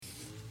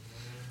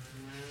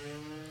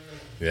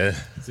Yeah.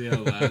 See how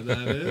loud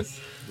that is?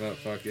 But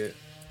fuck it.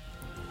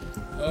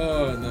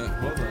 Oh, no.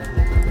 Hold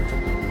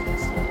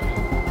on.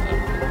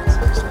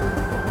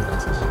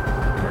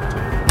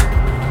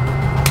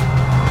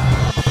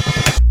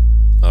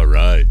 All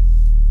right.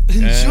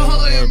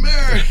 Enjoy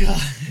America.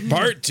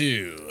 Part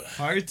 2.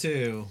 Part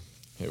 2.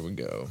 Here we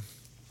go.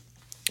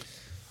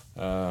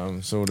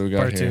 So what do we got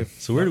Part here? 2.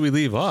 So where do we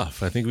leave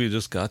off? I think we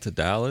just got to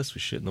Dallas. We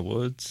shit in the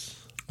woods.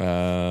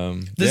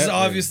 This is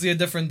obviously a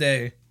different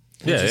day.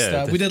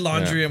 Yeah. We did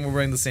laundry and we're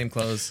wearing the same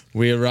clothes.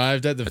 We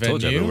arrived at the I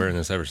told you I've been venue wearing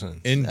this ever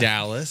since. in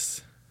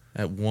Dallas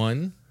at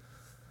 1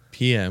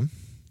 p.m.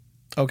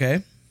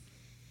 Okay.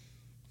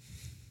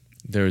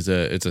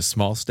 It's a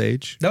small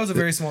stage. That was a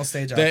very small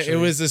stage, actually. It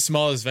was the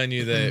smallest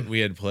venue that we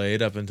had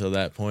played up until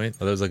that point.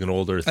 Oh, that was like an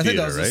older I think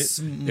theater, that was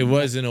right? It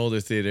was an older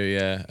theater,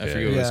 yeah. I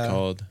forget what it was Yeah.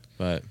 called,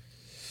 but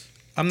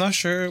I'm not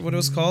sure what it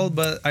was called,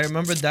 but I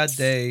remember that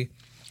day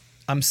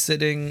I'm just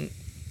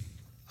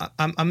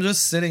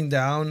sitting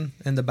down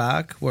in the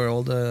back where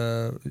all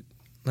the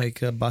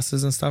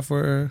buses and stuff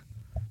were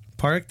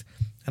parked.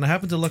 And I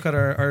happened to look at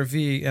our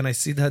RV and I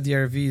see that the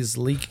RV is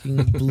leaking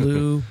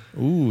blue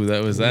ooh,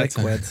 that was that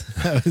liquid.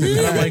 time. And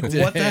I'm like,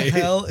 what the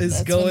hell is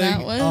That's when going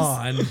that was?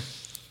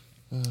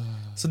 on?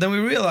 So then we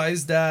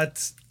realized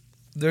that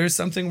there's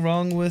something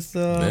wrong with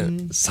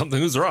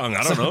Something was wrong.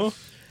 I don't know.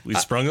 We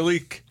sprung a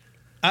leak.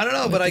 I don't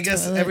know, but the I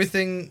guess toilet.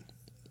 everything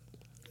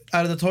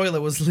out of the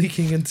toilet was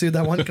leaking into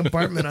that one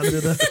compartment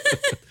under the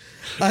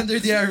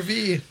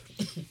RV.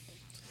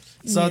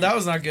 So that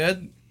was not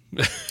good.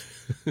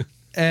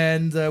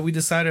 And we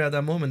decided at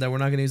that moment that we're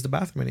not going to use the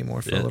bathroom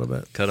anymore for a little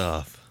bit. Cut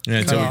off. Yeah,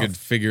 until we off. could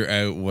figure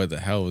out what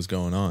the hell was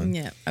going on.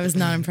 Yeah, I was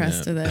not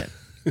impressed with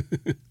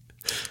it.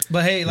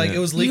 But hey, it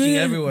was leaking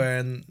everywhere,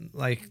 and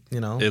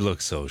It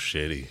looks so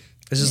shitty.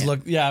 it just Yeah.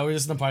 looked. Yeah, we were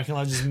just in the parking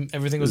lot. Just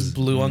everything was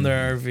blue on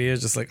their RV.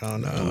 It's just like, oh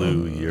no.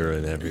 Blue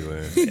urine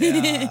everywhere.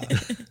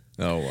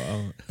 Oh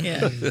wow.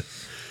 Yeah.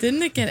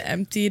 Didn't it get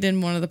emptied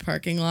in one of the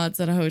parking lots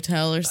at a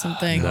hotel or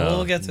something? No.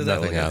 We'll get to that.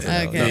 Nothing We'll get to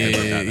happened. that. Nothing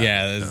Okay. like that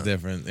Yeah, happened. that's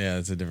different. Yeah,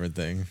 it's a different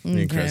thing.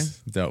 Me and Okay. Chris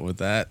dealt with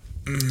that.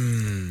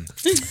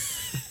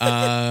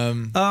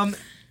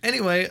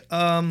 Anyway,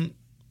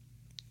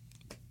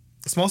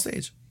 small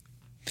stage.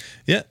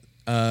 Yeah.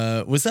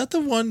 Was that the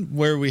one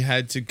where we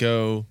had to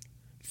go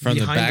from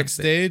Behind the the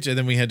backstage and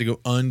then we had to go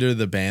under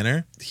the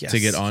banner Yes. to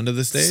get onto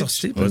the stage? So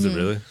stupid. Was it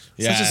really?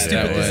 Yeah, Such a stupid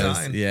that was.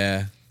 design.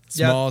 Yeah.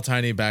 Small,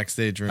 tiny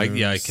backstage rooms.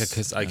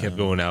 I kept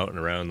going out and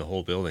around the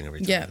whole building every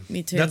time. Yeah,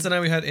 me too. That's the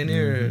night we had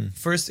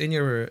first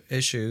in-ear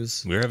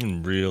issues. We were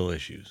having real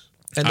issues.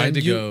 And I then had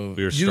to go.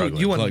 We were struggling.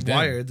 You went Plugged in.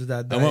 wired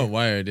that day. I went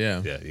wired,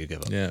 yeah. Yeah, you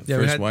give up. Yeah, Yeah,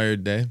 we first had-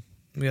 wired day.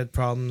 We had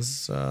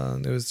problems.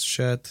 It was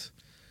shit.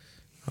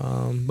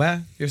 But yeah,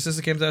 your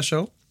sister came to that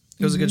show.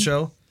 It was a good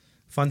show.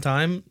 Fun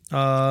time.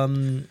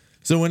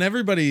 So when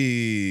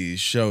everybody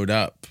showed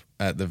up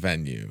at the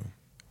venue,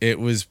 it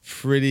was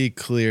pretty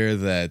clear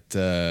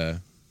that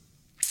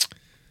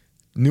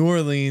New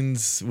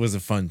Orleans was a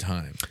fun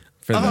time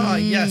for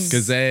them. Yes.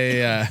 Because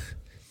there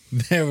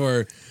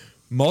were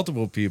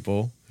multiple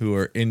people who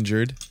were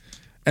injured.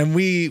 And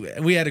we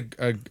had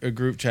a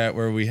group chat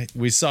where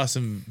we saw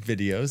some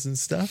videos and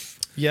stuff.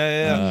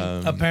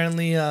 Yeah.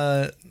 Apparently,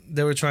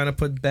 they were trying to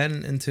put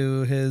Ben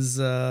into his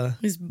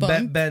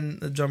bunk? Ben,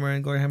 the drummer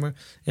in Glory Hammer,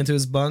 into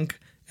his bunk,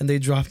 and they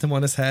dropped him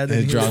on his head. They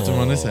And dropped him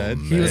on his head.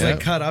 he was Yeah. like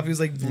cut up. He was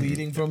like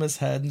bleeding from his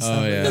head and stuff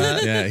Oh like yeah,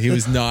 that. yeah. He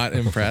was not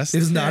impressed. He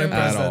was not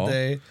impressed at that all.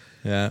 day.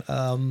 Yeah.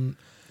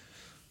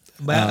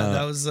 But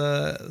yeah,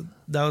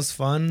 that was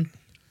fun.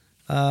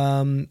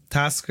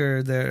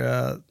 Tasker,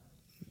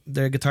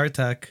 their guitar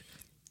tech,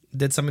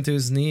 did something to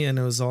his knee, and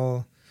it was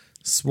all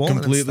swollen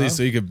Completely, and so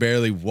stuff. he could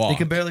barely walk. He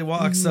could barely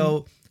walk.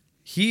 So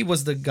he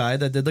was the guy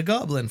that did the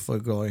Goblin for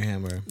Glory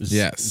Hammer.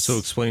 Yes. So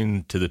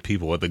explain to the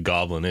people what the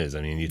goblin is.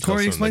 I mean, you tell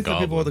Corey, someone explain the to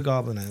people what the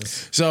goblin. Goblin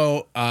is.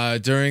 So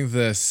during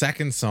the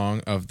second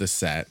song of the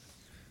set,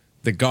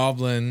 the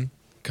Goblin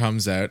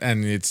comes out,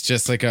 and it's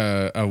just like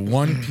a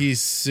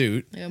one-piece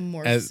suit, Like a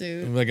morph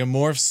suit. like a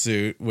morph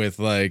suit with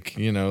like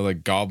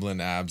goblin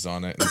abs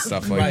on it and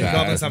stuff like Right, that.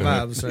 Goblins have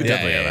abs, right? Yeah,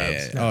 Definitely have yeah,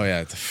 abs. yeah. Oh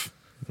yeah,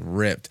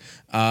 ripped.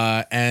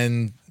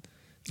 And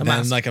then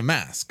mask. like a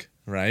mask,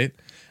 right?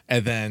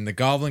 And then the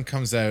Goblin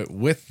comes out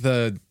with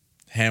the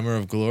Hammer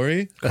of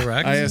Glory.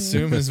 Correct. I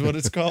assume is what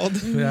it's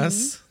called.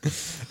 Yes.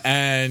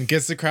 And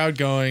gets the crowd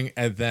going,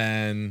 and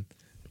then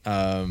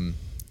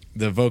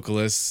the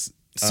vocalist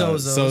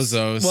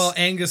Sozos. Well,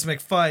 Angus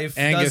McFife.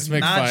 Angus does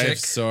magic.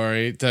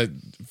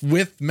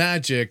 with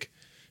magic,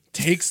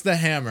 takes the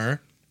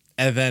hammer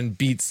and then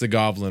beats the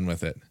goblin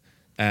with it,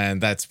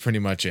 and that's pretty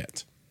much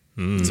it.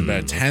 It's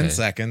about 10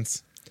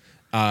 seconds.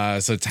 So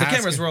The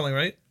camera's rolling,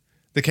 right?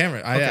 The camera.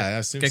 Yeah, I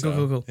assume Okay, so.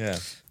 cool. Yeah.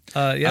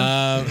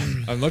 Yeah.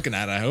 I'm looking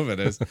at it. I hope it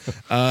is.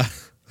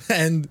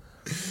 And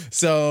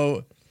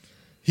so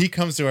he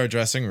comes to our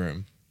dressing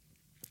room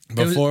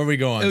before we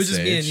go on it was stage.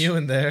 just me and you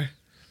in there.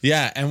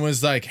 Yeah, and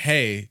was like,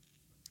 hey,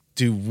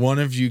 do one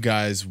of you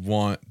guys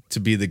want to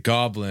be the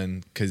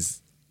goblin?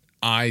 Because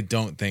I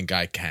don't think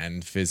I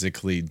can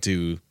physically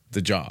do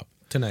the job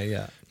Tonight,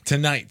 yeah.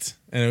 tonight.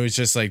 and it was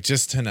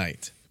just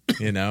tonight.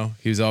 You know,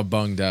 he was all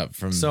bunged up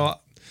from So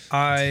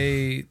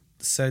I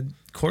said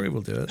Corey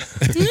will do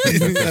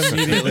it.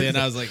 immediately, and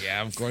I was like,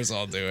 yeah, of course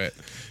I'll do it.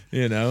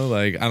 You know,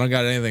 like I don't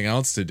got anything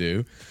else to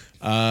do.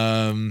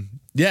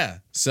 Yeah,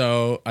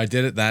 so I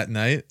did it that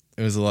night.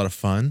 It was a lot of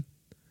fun.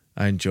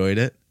 I enjoyed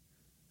it.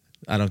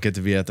 I don't get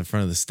to be at the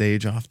front of the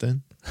stage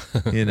often,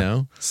 you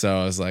know? So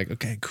I was like,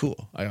 okay,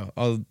 cool.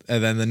 I'll.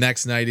 And then the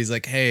next night he's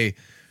like, hey,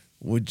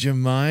 would you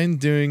mind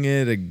doing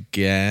it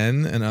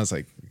again? And I was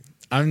like,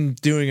 I'm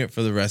doing it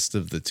for the rest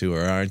of the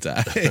tour, aren't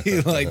I?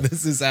 Like,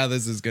 this is how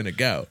this is going to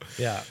go.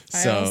 Yeah. I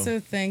So- also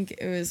think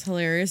it was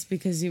hilarious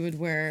because you would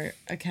wear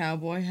a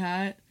cowboy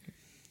hat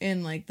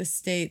in like the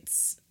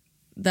states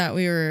that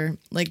we were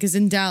like, because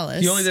in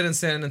Dallas. He only did in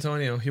San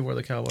Antonio. He wore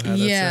the cowboy hat.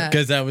 That's Yeah. it.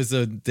 Because that was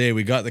the day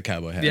we got the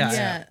cowboy hat. Yeah.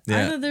 Yeah. I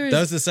Yeah. thought there That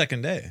was the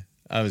second day.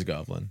 I was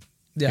Goblin.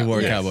 Yeah. He wore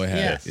a Yes. cowboy hat.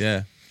 Yes.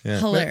 Yeah. Yeah.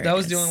 hilarious. That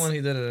was the only one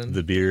he did it in.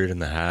 The beard and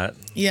the hat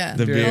Yeah.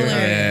 The beard. Hilarious.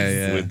 Yeah,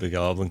 yeah. with the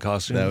goblin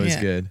costume. That was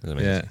Yeah. good. That was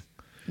amazing. Yeah.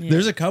 Yeah.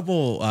 There's a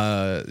couple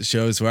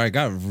shows where I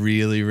got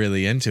really,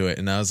 really into it,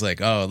 and I was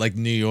like, oh, like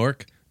New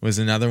York was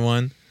another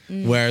one.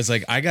 Where it's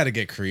like I got to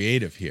get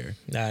creative here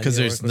Nah, because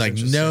New there's York was like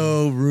interesting.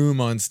 no room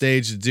on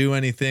stage to do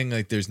anything.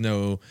 Like there's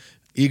no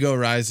ego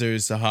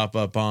risers to hop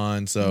up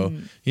on, so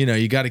you know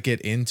you got to get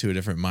into a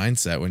different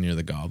mindset when you're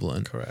the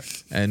Goblin.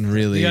 Correct. And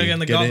really, You gotta get in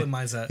the Goblin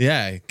mindset.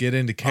 Yeah, get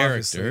into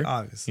character.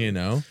 Obviously. You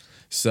know.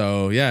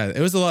 So yeah, it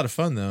was a lot of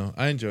fun though.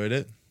 I enjoyed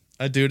it.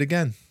 I'd do it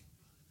again.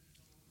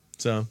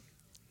 So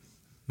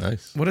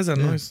Nice. What is that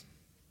noise?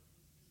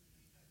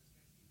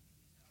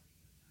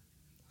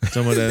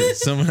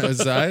 someone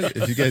outside,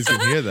 if you guys can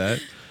hear that,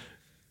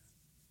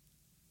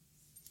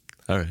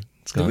 All right.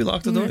 It's Did gone. we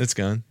lock the door? it's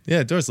gone.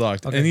 Yeah, door's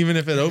locked. Okay. And even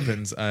if it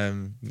opens,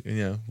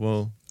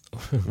 we'll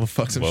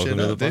fuck some Welcome shit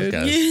to up, the dude.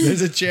 podcast.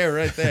 There's a chair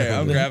right there.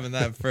 I'm grabbing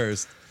that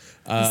first.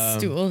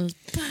 Stool.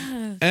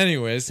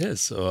 Anyways, Yeah,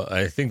 so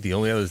I think the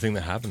only other thing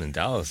that happened in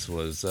Dallas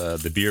was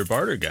the beer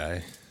barter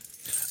guy.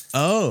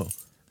 oh,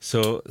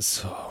 So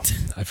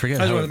I forget.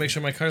 I just how wanted to make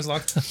sure my car's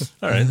locked.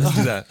 All right, let's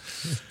do that.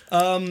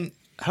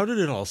 How did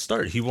it all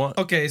start?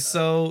 Okay,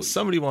 so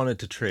Somebody wanted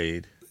to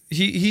trade.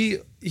 he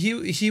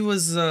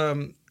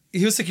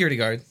was security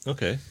guard.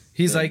 Okay.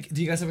 He's like,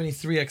 "Do you guys have any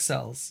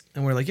 3XLs?"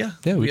 And we're like, "Yeah,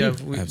 Yeah, we do.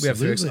 have we have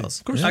Absolutely. 3XLs."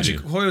 Of course we Actually,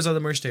 do. Corey was on the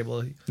merch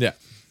table. yeah.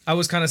 I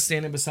was kind of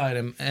standing beside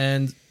him,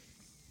 and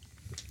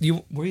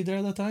were you there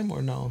at that time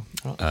or no?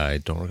 I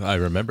don't. I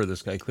remember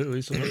this guy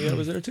clearly, so maybe I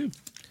was there too.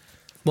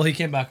 Well, he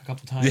came back a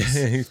couple times.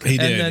 He did. And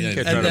then, yeah, and he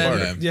trying then, to did.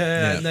 barter.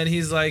 yeah, and then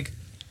he's like,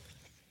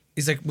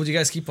 "Would you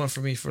guys keep one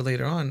for me for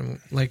later on?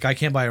 Like, I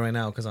can't buy it right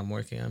now because I'm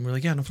working." And we're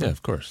like, "Yeah, no Yeah, problem."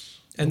 of course.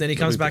 And then he No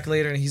comes big back deal.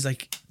 later and he's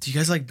like, "Do you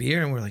guys like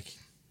beer?" And we're like,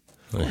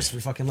 "Of course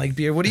we fucking like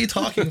beer. What are you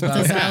talking about?"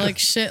 Does that like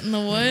shit in the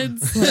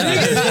woods?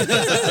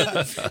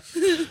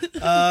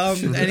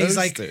 And he's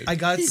like, Roasted. "I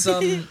got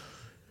some."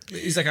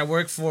 He's like, "I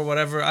work for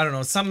whatever, I don't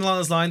know, something along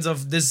those lines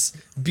of this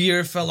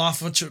beer fell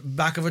off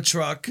back of a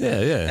truck. Yeah,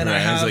 yeah. And I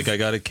was have- like, I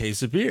got a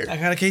case of beer. I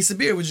got a case of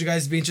beer. Would you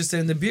guys be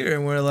interested in the beer?"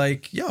 And we're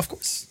like, "Yeah, of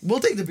course.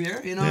 We'll take the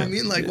beer." You know what I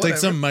mean? Like, It's whatever. like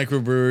some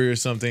microbrewery or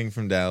something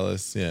from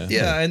Dallas. Yeah.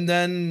 Yeah, and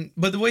then,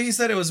 but the way he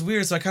said it was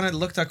weird. So I kind of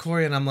looked at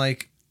Corey and I'm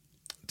like,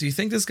 "Do you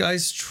think this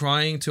guy's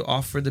trying to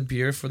offer the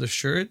beer for the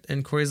shirt?"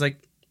 And Corey's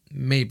like,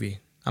 "Maybe.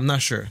 I'm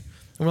not sure."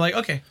 And we're like,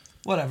 "Okay,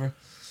 whatever."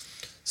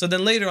 So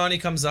then later on, he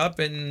comes up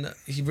and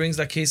he brings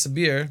that case of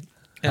beer.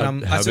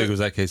 And How big was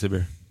that case of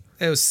beer?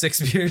 It was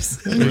 6 beers.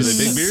 Were they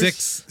big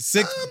beers?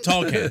 Six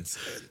tall cans.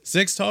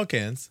 6 tall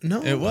cans.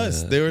 No. It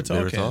was. They were tall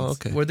They were cans. tall?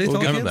 Okay. Were they We'll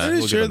tall give cans? them that. Pretty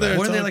We'll sure give them they're that.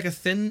 Weren't they tall. like a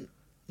thin,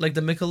 like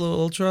the Michelob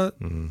Ultra?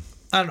 I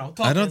don't know.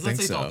 Tall I don't cans. Let's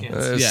think say tall so.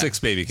 cans. Yeah. 6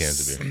 baby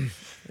cans of beer.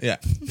 Yeah.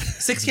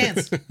 6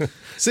 cans.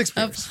 6 Of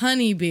beers.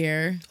 honey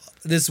beer.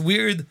 This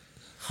weird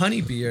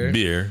honey beer.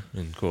 Beer,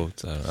 in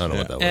quotes. I don't know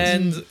what that was.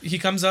 And he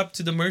comes up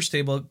to the merch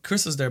table.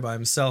 Chris was there by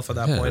himself at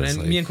that Yeah, point. it's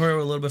And like- me and Corey were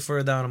a little bit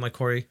further down. I'm like,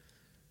 "Corey,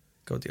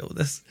 go deal with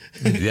this."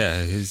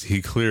 Yeah,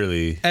 he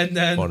clearly And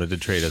then wanted to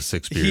trade us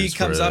 6 beers. he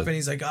comes for up and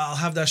he's like, "Oh, I'll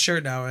have that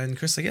shirt now." And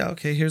Chris is like, "Yeah,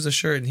 okay, here's the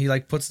shirt." And he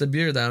like puts the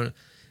beer down.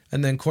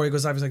 And then Corey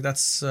goes up. He's like,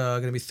 "That's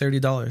going to be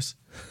 $30.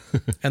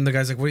 And the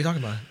guy's like, "What are you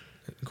talking about?"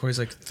 And Corey's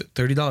like,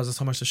 $30. That's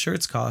how much the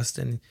shirts cost.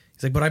 And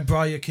he's like, "But I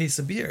brought you a case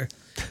of beer."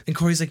 And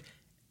Corey's like,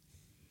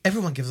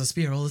 "Everyone gives us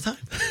beer all the time."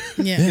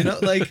 Yeah. You know,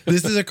 like,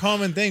 This is a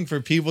common thing for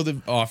people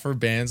to offer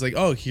bands like,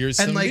 oh, here's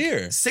some and like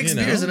beer. 6 you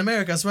know? beers in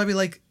America. So maybe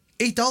like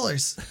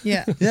 $8.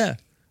 Yeah. Yeah.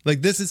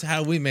 Like this is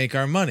how we make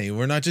our money.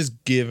 We're not just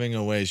giving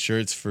away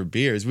shirts for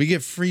beers. We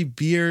get free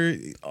beer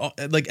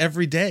like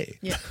every day.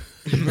 Yeah.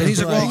 And he's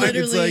like, "Well,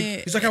 It's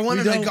like he's like, I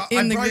wanted, We I, don't- got, In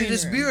I the brought you green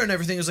this room. beer and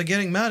everything." He was like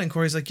getting mad, and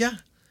Corey's like, "Yeah,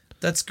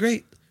 that's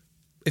great.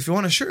 If you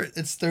want a shirt,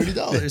 it's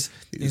 $30.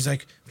 He's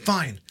like,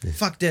 "Fine,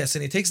 fuck this,"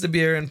 and he takes the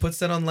beer and puts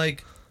that on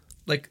like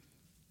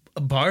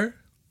a bar.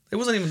 It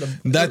wasn't even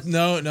the That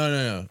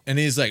no. And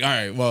he's like, all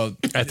right, well,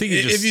 I think he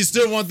if just- you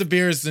still want the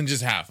beers, then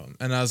just have them.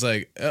 And I was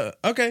like,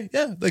 okay,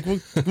 yeah, like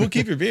we'll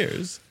keep your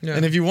beers. Yeah.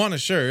 And if you want a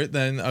shirt,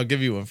 then I'll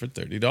give you one for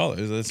 $30.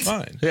 That's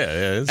fine.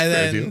 Yeah, it's And a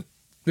fair then deal.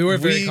 we were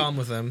very calm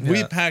with him. We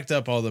Yeah. packed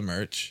up all the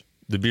merch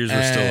The beers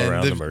were still And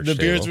around the merch The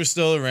beers table. were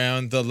still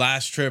around. The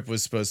last trip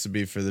was supposed to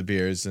be for the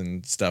beers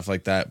and stuff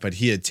like that, but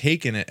he had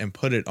taken it and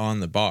put it on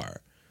the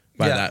bar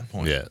by Yeah. that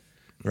point. Yeah.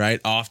 Right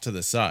off to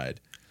the side.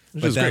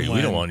 Which But is then great. We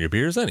when- don't want your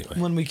beers anyway.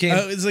 When we came,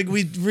 It's like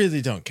we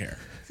really don't care.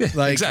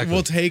 Like exactly.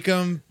 we'll take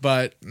them,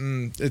 but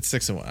it's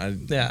 6 and 1. I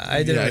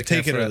didn't really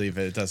take care it for or it. leave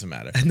it. It doesn't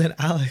matter. and then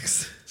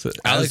Alex. So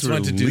Alex as we're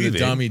went to do the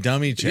leaving-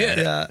 dummy check.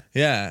 Yeah.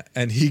 Yeah,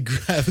 and he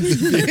grabbed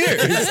the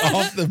beers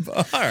off the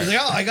bar. He's like,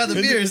 oh, I got the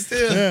beers too.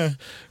 Yeah.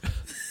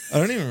 I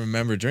don't even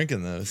remember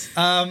drinking those.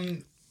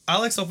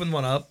 Alex opened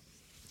one up.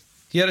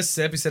 He had a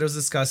sip. He said it was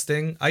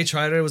disgusting. I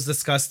tried it. It was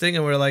disgusting,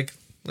 and we are like,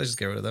 let's just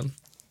get rid of them.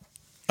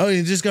 Oh,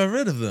 you just got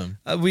rid of them.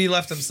 We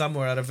left them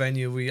somewhere at a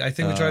venue. I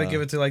think we tried to give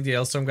it to like the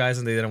Ailstorm guys,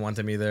 and they didn't want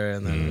them either.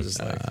 And then it was just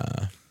like,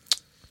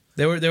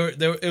 they were.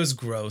 It was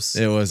gross.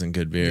 It wasn't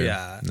good beer.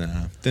 Yeah.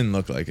 No, didn't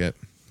look like it.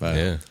 But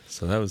Yeah.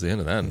 So that was the end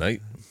of that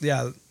night.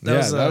 Yeah,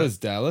 that was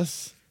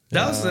Dallas.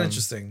 that was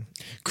interesting.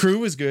 Crew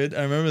was good.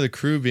 I remember the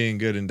crew being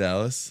good in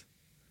Dallas.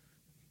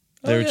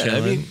 They were Oh, yeah.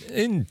 chilling. I mean,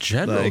 in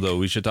general, Like- though,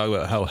 we should talk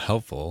about how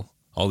helpful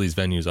all these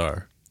venues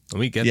are. When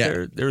we get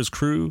Yeah. there's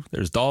crew,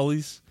 there's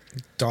dollies.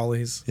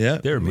 Dollies. yeah.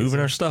 They're moving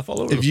our stuff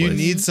all over If the you place.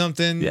 need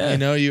something,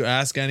 Yeah. you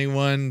ask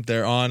anyone,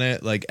 they're on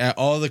it. Like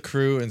all the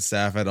crew and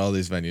staff at all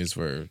these venues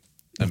were amazing.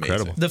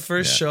 Incredible. The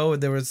first Yeah. show,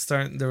 they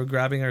were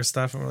grabbing our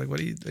stuff, and we're like, what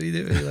are you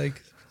doing?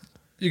 Like,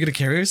 you're gonna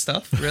carry your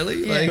stuff,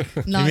 really? Yeah.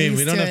 Like, Not You mean we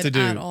used don't to have to it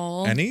do at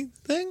all.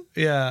 anything?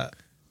 yeah.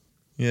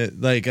 Yeah,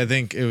 like I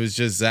think it was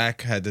just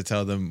Zach had to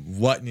tell them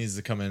what needs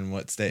to come in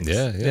what states.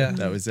 Yeah, yeah.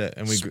 That was it.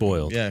 And we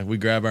Spoiled. Yeah, we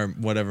grab our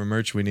whatever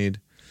merch we need.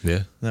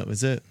 Yeah. That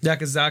was it. Yeah,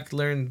 because Zach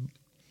learned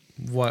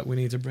what we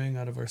need to bring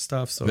out of our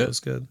stuff, so Yeah. it was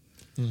good.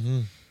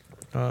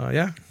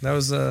 Yeah, that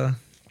was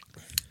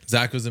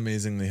Zach was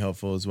amazingly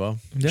helpful as well.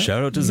 yeah.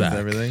 Shout out to With Zach.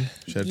 everything.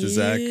 Shout out to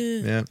Zach. Yeah.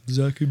 Yeah.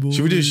 Zachy boy.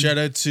 Should we do a shout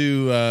out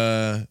to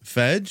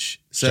Fedge?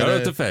 Shout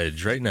out to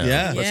Fedge right now.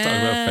 Yeah. Let's talk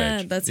about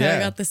Fedge. That's how I Yeah.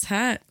 got this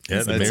hat. Yeah,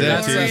 the That's mayor it.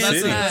 of City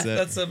That's City. it.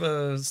 That's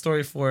a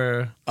story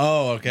for.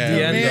 Oh, okay.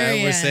 The end. Very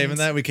We're end. saving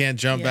that. We can't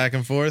jump Yeah. back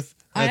and forth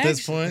I at this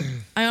actu- point.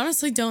 I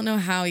honestly don't know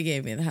how he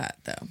gave me the hat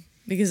though,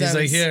 because He's I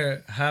like, was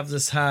here, have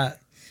this hat.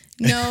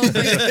 no.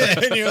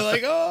 But, And you're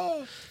like,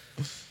 oh.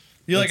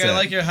 You're like, That's I it.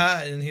 like your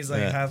hat, and he's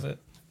like, Yeah. have it.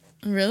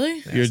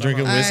 really? You're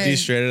drinking whiskey I-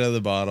 straight out of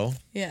the bottle.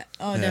 Yeah.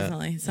 Oh, Yeah.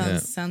 definitely. Sounds Yeah.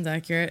 sounds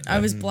accurate. I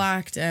was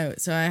blacked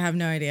out, so I have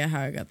no idea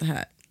how I got the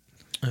hat.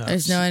 I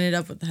just know I ended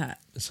up with the hat.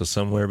 So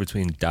somewhere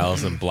between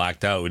Dallas and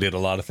blacked out, we did a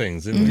lot of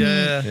things, didn't we?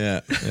 Yeah, Yeah.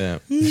 Yeah.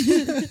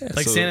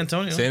 like So San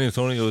Antonio. San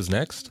Antonio was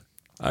next.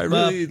 I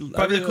Well, really probably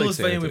I really the coolest like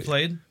San venue we Antonio.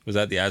 played. Was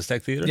that the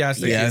Aztec Theater? Yeah,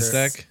 Aztec The Theater.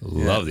 Aztec.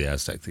 Love the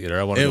Aztec Theater.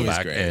 I want It to go was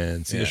back great.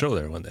 and see Yeah. a show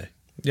there one day.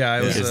 Yeah,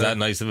 it was. Is that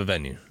nice of a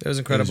venue? It was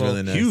incredible.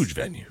 really nice. Huge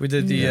venue. We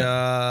did the.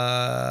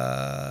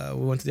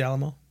 We went to the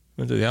Alamo.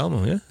 Went to the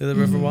Alamo, yeah. Did the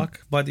Riverwalk.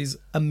 Bought these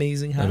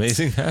amazing hats.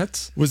 Amazing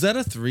hats. Was that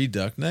a 3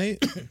 duck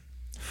night? Had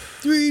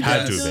to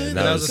have been.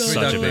 That That was was a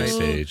such a big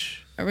three-duck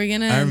stage. Are we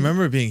gonna? I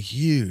remember it being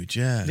huge.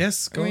 Yeah.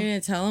 Yes, Are go. we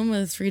gonna tell him what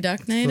a 3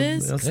 duck night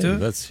is? Let's Hey, do it.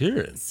 let's hear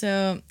it.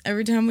 So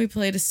every time we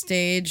played a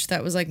stage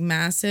that was like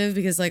massive,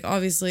 because like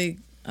obviously,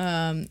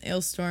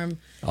 Ailstorm,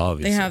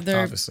 Obviously. they have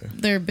their Obviously.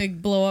 their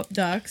big blow up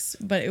ducks,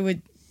 but it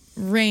would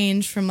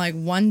range from like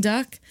 1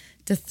 duck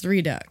to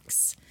 3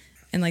 ducks,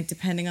 and like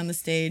depending on the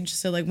stage.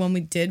 So like when we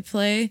did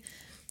play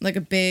like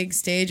a big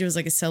stage, it was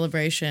like a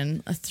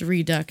celebration, a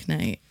 3 duck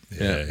night.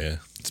 Yeah, yeah.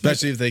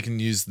 Especially if they can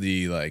use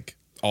the like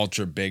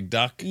ultra big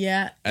duck.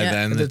 Yeah, And yeah.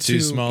 then The the two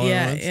two- smaller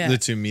yeah, ones, yeah. the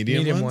two medium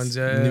Medium ones, ones,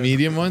 yeah, the yeah.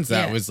 medium ones.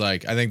 That Yeah. was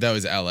like, I think that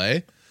was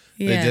LA.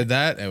 They Yeah. did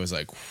that. It was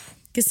like,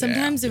 Because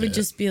sometimes Yeah, it would yeah.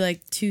 just be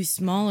like 2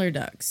 smaller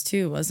ducks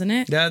too, wasn't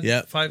it? Yeah,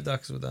 Yep. 5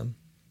 ducks with them.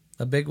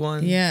 A big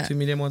one, Yeah. 2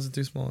 medium ones, and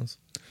 2 small ones.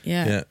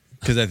 yeah.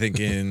 Because I think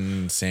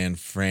in San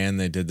Fran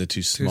they did the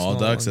two small small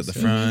ducks ones, at the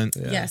yeah. front.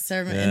 Yeah. Yes, I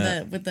remember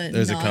Yeah. with the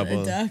There's a not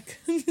couple. a duck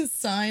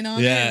sign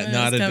on Yeah, it. when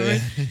not it a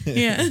was covered.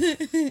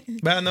 Yeah.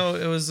 But no,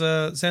 it was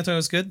San Antonio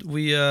was good.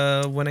 We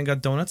went and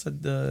got donuts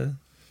at the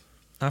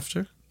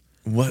after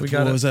What, We got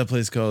what it. was that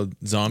place called?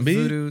 Zombie?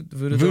 Voodoo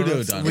Voodoo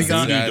donuts. Donuts. We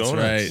got Voodoo That's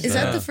Donuts. right. Is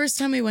that Yeah. the first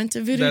time we went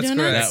to Voodoo That's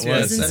Donuts? correct,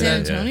 That Was in was. San Yeah,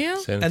 Antonio?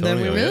 yeah. San And then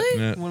Antonio, we yeah. Really?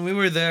 Yeah. when we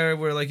were there,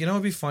 we are like, you know,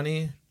 it'd be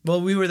funny. Well,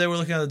 we were there, we're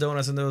looking at the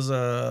donuts, and there was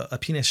a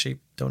penis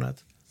shaped donut.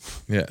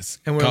 Yes.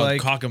 And we're Called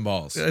like- cock and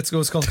balls. It's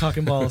called cock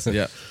and balls.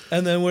 Yeah.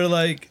 And then we're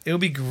like, it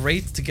would be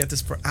great to get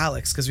this for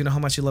Alex because we know how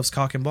much he loves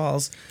cock and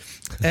balls.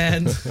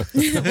 And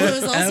It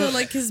was also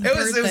like his it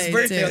was birthday. his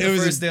birthday on too. the It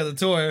was first day of the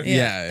tour. Yeah.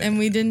 Yeah. And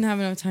we didn't have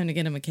enough time to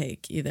get him a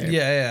cake either.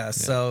 Yeah.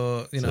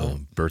 So, you know, So,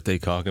 birthday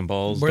cock and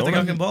balls. birthday donut?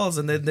 cock and balls,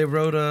 and they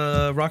wrote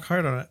a rock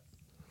hard on it.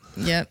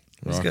 Yep.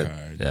 was Rock good.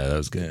 hard. Yeah, that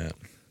was good. Yeah.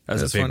 That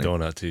was That's a big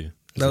funny. donut too.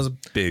 That was a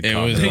Big It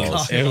cock was, and Big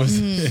balls. cock. it was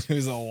it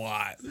was a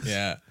lot.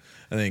 Yeah.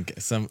 I think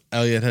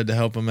Elliot had to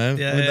help him out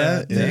Yeah, with yeah.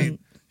 that. Yeah.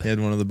 He had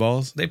one of the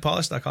balls. they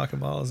polished that cock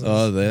and balls.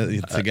 Oh,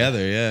 they together,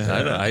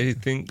 yeah. I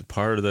think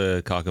part of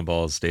the cock and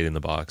balls stayed in the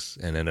box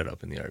and ended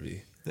up in the RV.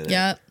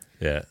 Yep.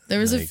 Yeah. There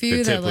was a few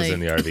the that, tip was in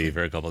the like- RV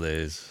for a couple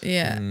days.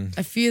 Yeah,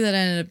 a few that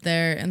ended up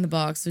there, and the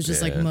box was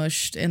just like Yeah.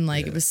 mushed, and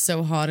like it was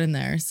so hot in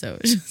there, so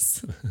it was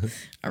just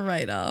a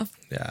write off.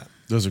 Yeah.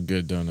 Those are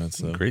good donuts,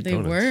 though. Great They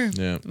donuts. were.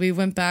 Yeah. We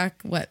went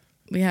back.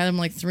 We had them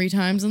like 3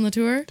 times on the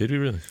tour. Did we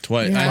really?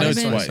 Twice. Yeah. I know What have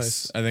been-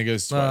 twice. I think it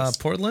was twice.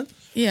 Portland.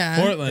 Yeah,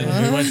 Portland.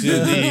 We went to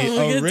We'll the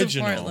get to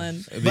original.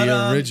 Portland.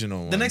 The original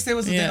one. The next day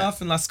was the day Yeah.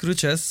 off in Las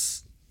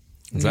Cruces.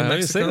 Is that New how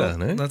you say Mexico.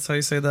 that, eh? That's how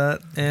you say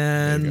that. There you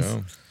And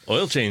go.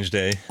 Oil change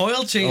day.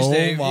 oil change Oh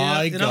day.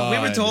 my We were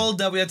God. told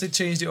that we had to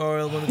change the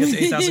oil when we get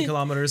to 8,000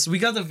 kilometers. We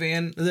got the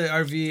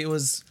RV. It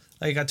was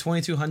like at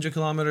 2,200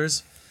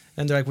 kilometers.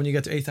 And they're like, when you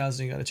get to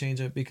 8,000, you got to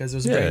change it because it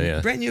was a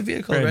brand new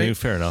vehicle, Brand right? new,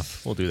 fair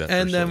enough. We'll do that.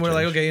 And first then oil we're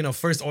like, change. okay,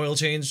 first oil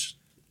change.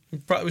 We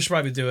should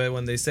probably do it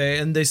when they say.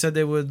 And they said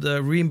they would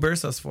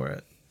reimburse us for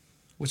it,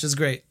 which is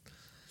great.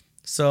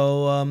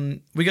 So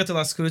we get to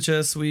Las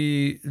Cruces.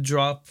 Me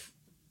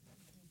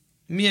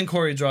and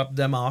Corey dropped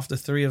them off, the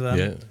 3 of them.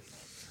 Yeah.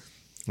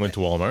 Went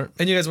to Walmart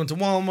And you guys went to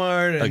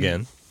Walmart.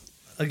 And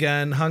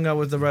Again, hung out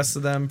with the rest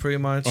of them pretty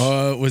much.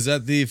 Was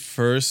that the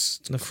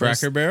first The Cracker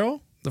first-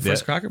 Barrel? the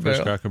first Cracker First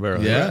Barrel. Cracker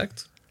Barrel. Yeah.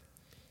 Correct.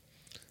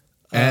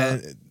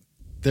 And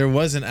there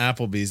was an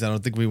Applebee's. I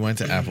don't think we went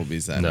to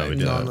Applebee's that No, night. we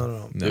No, didn't.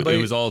 no. No. It, But-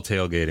 it was all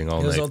tailgating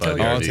all It was night. all by the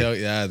tailgating.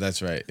 RV. Yeah,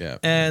 that's right. Yeah.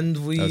 And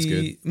That was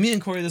good. me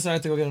and Corey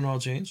decided to go get an oil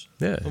change.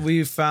 Yeah.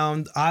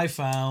 I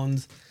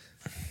found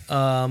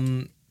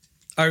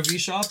RV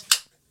shop,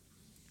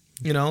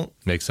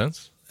 Makes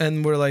sense.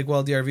 and we're like,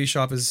 well, the RV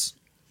shop is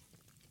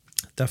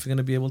definitely going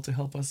to be able to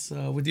help us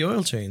with the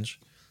oil change.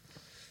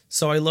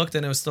 So I looked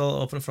and it was still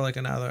open for like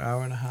another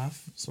hour and a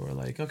half. So we're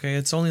like, okay,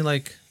 it's only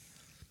like,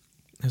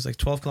 it was like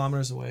 12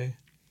 kilometers away.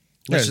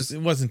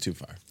 It wasn't too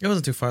far. It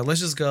wasn't too far.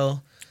 Let's just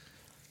go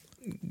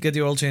get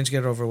the oil change,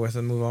 get it over with,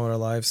 and move on with our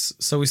lives.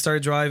 So we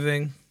started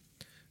driving,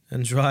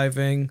 and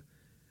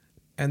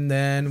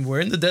then we're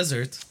in the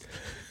desert.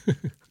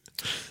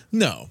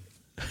 No.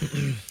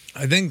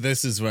 I think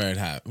this is where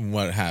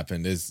what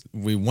happened is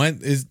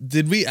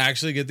did we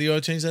actually get the oil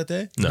change that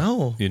day?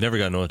 No. You never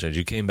got an oil change.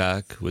 You came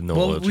back with no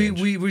Well, oil we,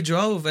 change. we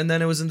drove, and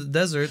then it was in the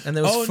desert, and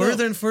it was Oh, no.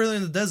 further and further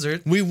in the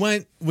desert. We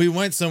went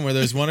somewhere.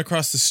 There's one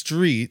across the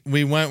street.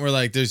 We're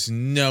like, there's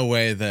no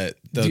way that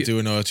they'll do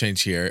an oil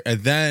change here.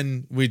 And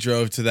then we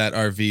drove to that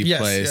RV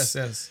place.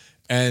 Yes.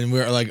 And we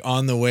were like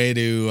on the way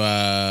to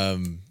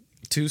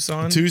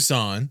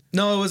Tucson.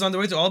 No, it was on the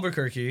way to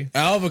Albuquerque.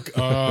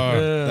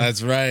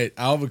 That's right,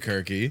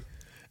 Albuquerque.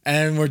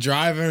 And we're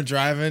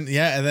driving,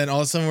 yeah, and then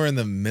all of a sudden we're in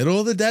the middle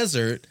of the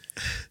desert,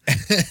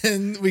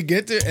 and we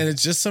get to, and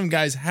it's just some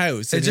guy's house.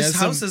 It's and he just has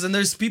some- houses, and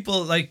there's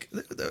people like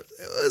it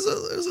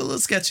was a little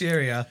sketchy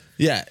area.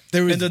 Yeah,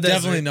 there was in the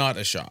definitely desert. not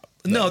a shop.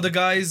 No, the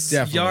guy's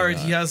Definitely yard.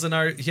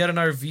 not. He had an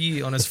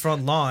RV on his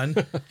front lawn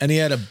And he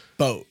had a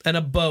boat. and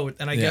a boat,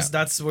 and I guess Yeah.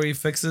 that's where he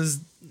fixes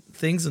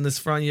things in his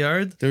front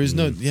yard. There was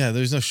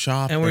there's no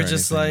shop. And or we're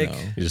just anything,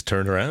 like- no. You just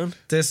turned around.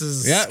 This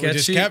is Yeah, sketchy. we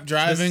just kept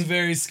driving. This is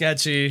very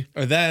sketchy.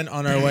 Or then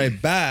on our way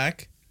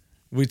back,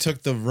 we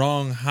took the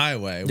wrong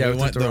highway. Yeah, we we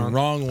went took the the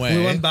wrong way.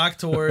 We went back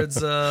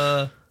towards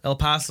El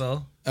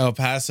Paso. El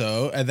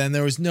Paso, and then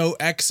there was no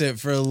exit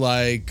for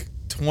like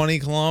 20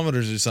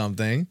 kilometers or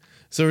something.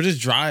 So we're just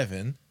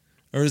driving.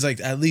 Or it was like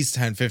at least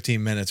 10,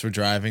 15 minutes we're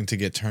driving to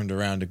get turned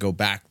around to go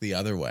back the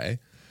other way.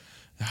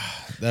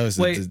 That was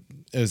Wait.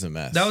 it was a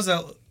mess. That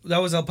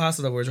was El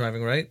Paso that we were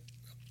driving, right?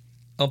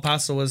 El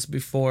Paso was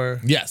before.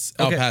 yes,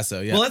 El Okay.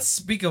 Paso. Yeah, Well, let's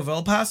speak of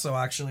El Paso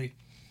actually,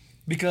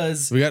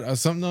 because we got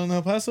something on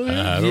El Paso. Here?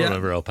 I don't Yeah.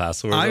 remember El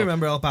Paso. I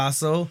remember El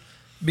Paso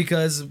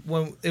because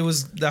when it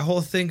was that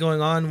whole thing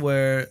going on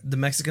where the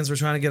Mexicans were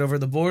trying to get over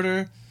the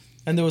border,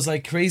 and there was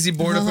like crazy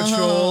border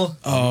patrol,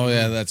 Oh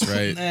yeah, that's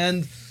right.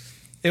 and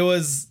it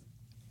was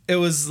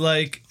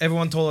like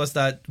everyone told us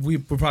that we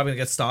were probably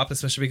gonna get stopped,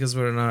 especially because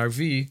we're in an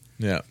RV.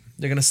 Yeah,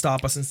 They're gonna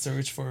stop us and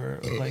search for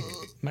like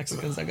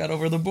Mexicans that got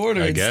over the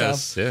border I and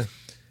guess. stuff. Yeah.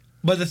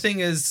 But the thing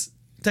is,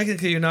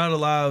 technically, you're not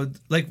allowed.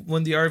 Like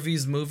when the RV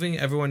is moving,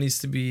 everyone needs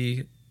to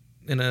be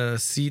in a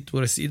seat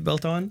with a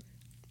seatbelt on.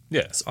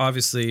 Yeah. So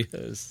obviously,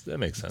 That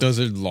makes sense. those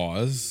are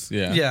laws.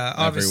 Yeah, yeah,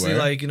 obviously,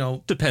 everywhere.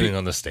 like Depending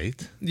on the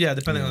state.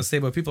 depending on the state,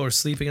 but people are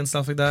sleeping and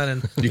stuff like that,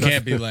 and you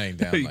can't be laying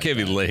down. You like can't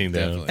be that. laying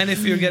down. Definitely. and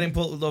if you're getting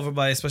pulled over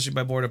by, especially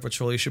by border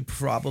patrol, you should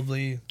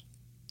probably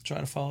try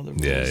to follow the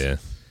rules. Yeah.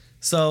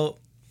 So,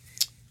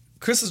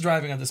 Chris is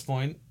driving at this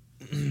point.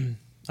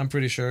 I'm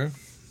pretty sure.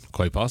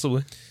 Quite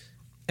possibly.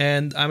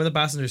 And I'm in the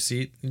passenger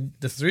seat.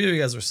 The 3 of you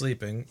guys were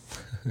sleeping.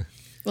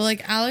 Well,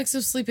 like Alex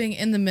was sleeping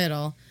in the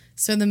middle.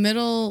 So the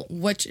middle,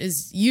 which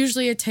is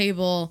usually a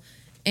table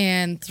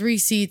and 3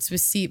 seats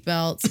with seat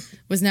belts,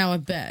 was now a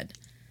bed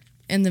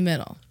in the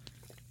middle.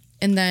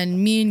 And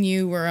then me and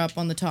you were up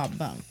on the top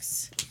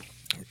bunks.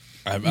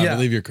 I Yeah.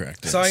 believe you're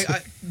correct. So yes.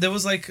 I there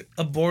was like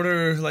a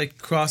border like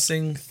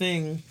crossing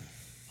thing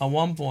at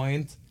one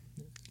point.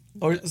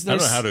 Or I don't know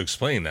how to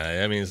explain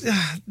that. I mean, it's,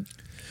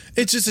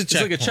 it's just a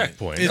checkpoint. like a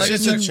checkpoint. It's like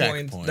just a a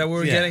checkpoint checkpoint that we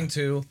were Yeah. getting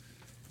to,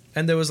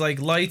 and there was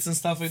like lights and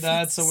stuff like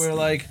that. So we are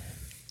like,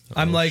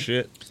 I'm like,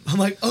 Shit.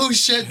 oh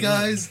shit,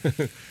 guys,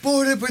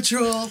 border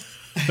patrol.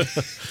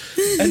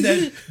 And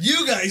then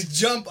you guys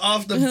jump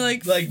off the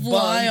like fly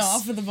bunks.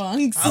 off of the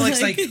bunks.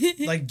 Alex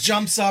like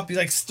jumps up. He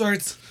like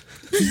starts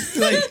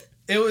like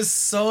it was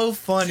so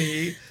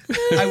funny.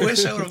 I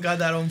wish I would have got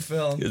that on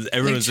film.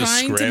 Everyone's just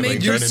trying to scrambling.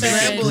 make You're your trying to make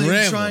bed. scrambling,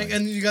 Scrambling. trying,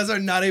 and you guys are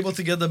not able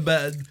to get the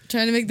bed.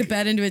 trying to make the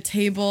bed into a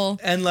table.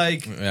 And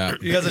like Yeah.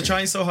 you guys are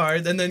trying so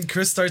hard, and then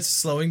Chris starts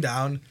slowing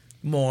down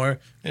more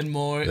and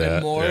more Yeah,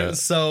 and more. yeah.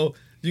 So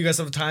you guys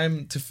have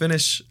time to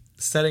finish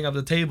setting up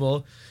the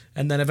table,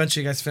 and then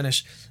eventually you guys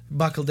finish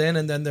buckled in,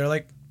 and then they're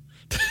like,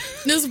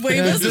 Just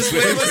wave us. just through.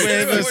 wave us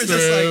Wave through. us We're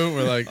just like, through.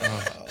 We're like,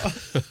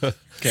 oh.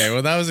 Okay,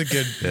 well, that was a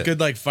good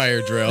like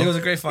fire drill. it was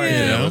a great fire, Yeah.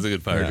 Yeah, drill. it was a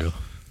good fire Yeah. drill.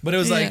 But it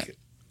was Yeah. like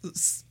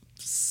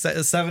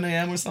 7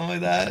 a.m. or something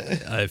like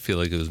that. I feel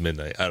like it was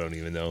midnight. I don't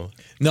even know.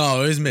 No,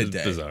 it was It was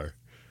midday. bizarre.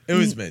 It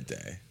was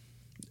midday.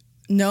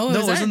 No, No,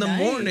 it was at in the night.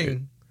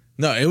 morning.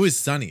 No, it was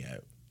sunny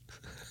out.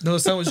 No, the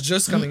sun was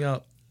just coming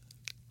up.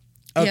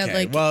 Okay, Yeah,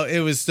 like- well, it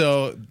was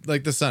still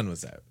like the sun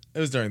was out. It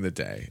was during the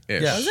day.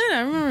 Yeah. Was it?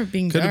 I remember it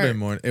being Could dark. have been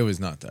morning. It was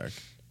not dark.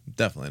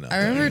 Definitely not. I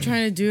dark. remember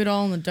trying to do it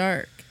all in the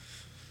dark.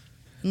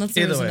 Unless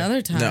there Either was way.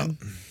 another time.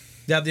 No.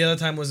 Yeah, the other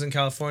time was in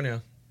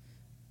California.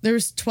 There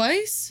was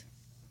twice.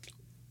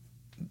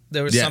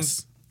 There was Yes.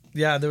 some.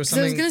 Yeah, there was So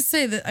I was something. gonna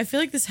say that I feel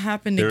like this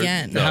happened There,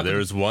 again. no, there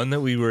was one that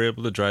we were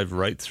able to drive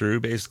right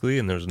through, basically,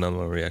 and there was another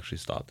one where we actually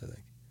stopped, I think.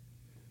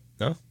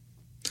 No?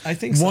 I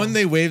think so. One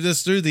they waved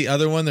us through. The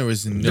other one there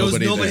was nobody. there was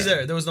nobody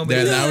there. There was nobody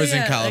Yeah, there. that was in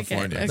Yeah,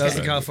 California. okay, That was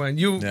in California.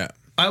 You, Yeah.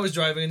 I was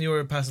driving and you were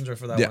a passenger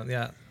for that Yeah. one.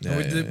 Yeah. Yeah,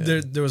 We- yeah,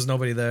 yeah. There was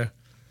nobody there.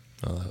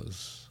 Oh, that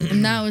was.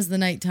 And that was the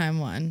nighttime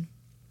one.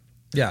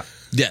 Yeah.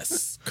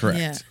 Yes, correct.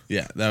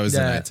 Yeah. Yeah, that was the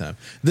Yeah. nighttime.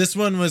 This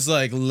one was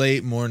like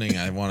late morning,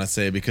 I want to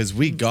say, because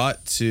we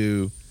got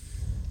to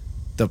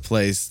the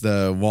place,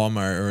 the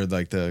Walmart or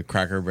like the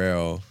Cracker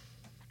Barrel,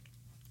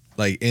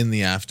 like in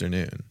the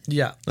afternoon,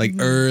 Yeah. like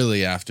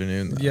early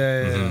afternoon. Though.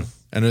 Yeah. Yeah.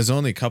 And it was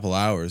only a couple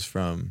hours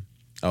from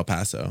El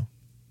Paso.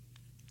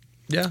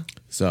 Yeah.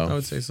 So, I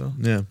would say so.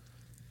 yeah.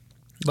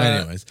 But,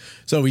 Anyways,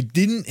 so we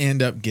didn't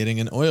end up getting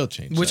an oil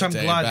change. which that I'm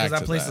day. glad Back because that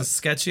to place is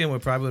sketchy and we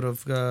probably would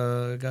have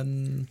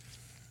gotten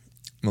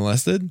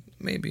molested.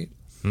 maybe.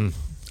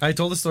 I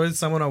told the story to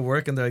someone at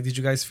work and they're like, "Did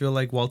you guys feel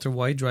like Walter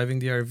White driving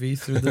the RV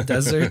through the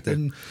desert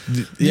in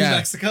New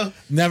Mexico?"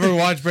 Never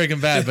watched Breaking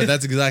Bad, but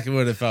that's exactly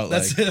what it felt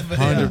That's like. it, but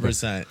yeah.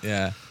 100%.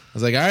 Yeah. I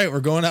was like, all right, we're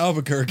going to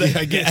Albuquerque,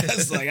 I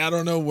guess. Like, I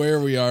don't know where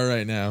we are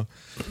right now.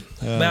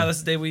 But yeah, that's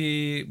the day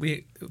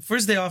we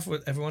first day off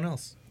with everyone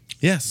else.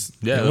 Yes.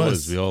 Yeah, it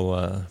was. We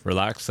all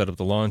relaxed, set up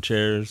the lawn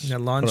chairs, Yeah,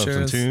 lawn put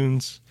chairs. up some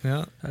tunes,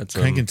 Yeah. had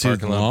some Cranking too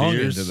parking lot long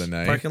beers. into the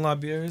night. Parking lot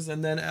beers,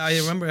 and then I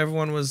remember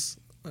everyone was.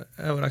 It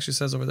actually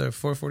says over there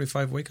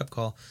 4:45 wake up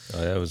call.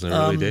 Oh, yeah, it was an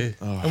early day.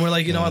 Oh, And we're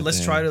like, you know what, let's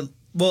God try damn. to.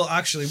 Well,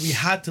 actually, we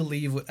had to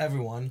leave with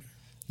everyone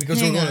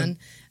because Hang we're on. going.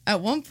 At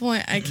one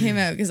point, I came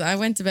out because I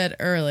went to bed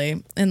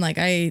early, and like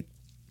I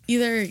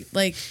either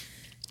like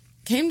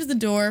came to the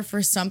door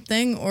for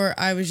something, or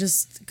I was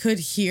just could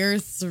hear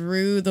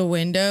through the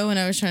window when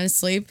I was trying to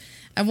sleep.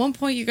 At one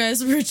point, you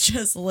guys were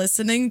just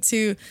listening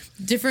to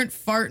different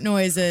fart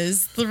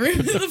noises through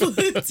the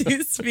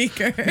Bluetooth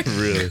speaker.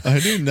 Really? I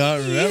do not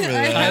remember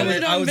Yeah, I that. have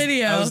it on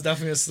video. I was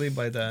definitely asleep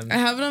by then. I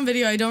have it on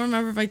video. I don't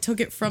remember if I took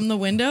it from the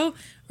window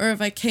or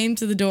if I came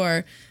to the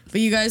door. But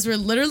you guys were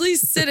literally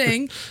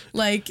sitting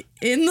like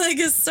in like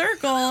a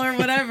circle or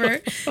whatever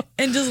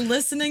and just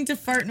listening to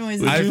fart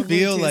noises. I through the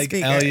feel Bluetooth like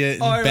speaker. Elliot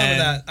and Oh, I remember Ben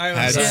that. I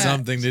remember had that.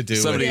 something to do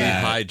Somebody with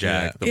that.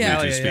 hijacked the Yeah. Bluetooth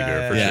Oh, yeah, speaker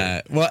yeah, for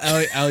Yeah. sure.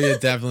 Well,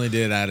 Elliot definitely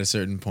did at a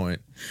certain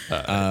point.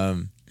 I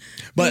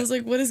But was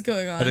like, what is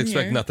going on I'd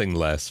expect here? nothing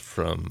less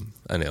from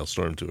an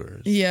Hailstorm tour.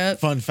 Yep.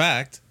 fun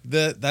fact,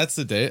 that's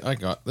the day I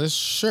got this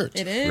shirt.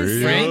 It is.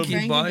 Really?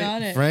 Frankie bought it.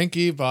 got it.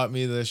 Frankie bought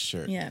me this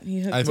shirt. Yeah, he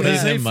hooked I me What did it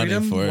paid say? him money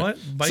Freedom? for it. What?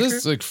 It's Biker?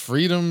 just like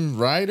Freedom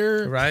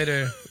Rider,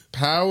 Rider.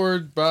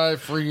 powered by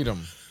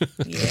freedom.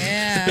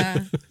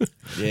 Yeah.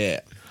 Yeah.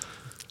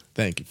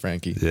 Thank you,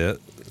 Frankie. Yeah.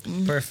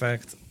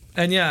 Perfect.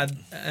 And yeah,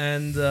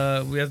 and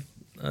we had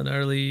an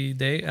early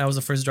day. I was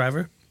the first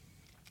driver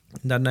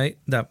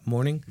that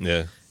morning.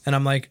 Yeah. And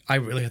I'm like, I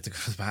really have to go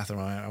to the bathroom.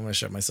 I'm going to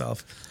shit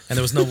myself. And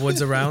there was no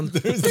woods around.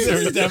 There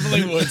was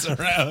definitely woods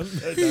around.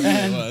 There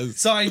definitely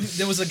was. So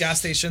there was a gas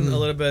station a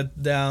little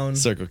bit down.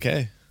 Circle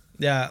K.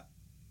 Yeah.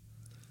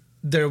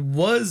 There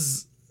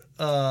was,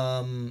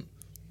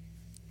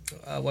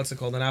 what's it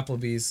called? An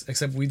Applebee's.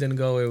 Except we didn't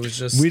go. It was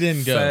just We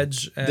didn't go.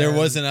 Fedge There and-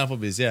 was an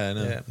Applebee's. Yeah, I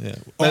know. Yeah. Yeah.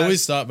 But-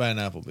 Always stop by an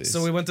Applebee's.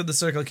 So we went to the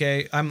Circle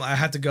K. I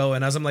had to go.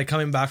 And as I'm like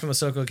coming back from the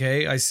Circle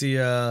K, I see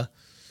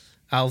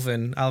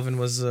Alvin. Alvin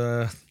was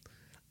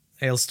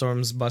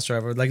Hailstorm's bus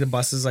driver. Like the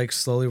bus is like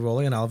slowly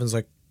rolling and Alvin's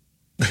like,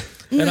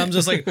 and I'm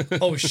just like,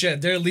 oh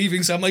shit, they're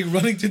leaving. So I'm like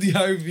running to the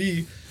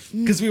RV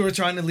because we were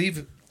trying to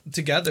leave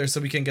together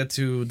so we can get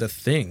to the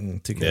thing Yeah,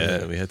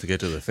 together. we had to get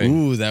to the thing.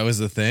 Ooh, that was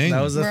the thing.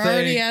 That was the We're thing.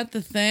 already at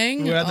the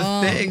thing. We're at the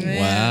Oh, thing. man.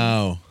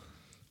 Wow.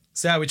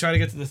 So yeah, we try to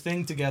get to the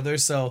thing together.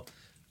 So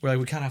we're like,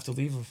 we kind of have to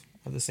leave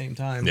at the same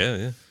time. Yeah,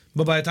 yeah.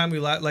 But by the time we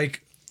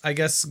like I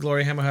guess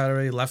Glory Hammer had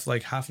already left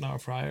like half an hour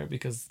prior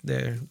because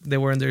they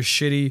were in their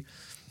shitty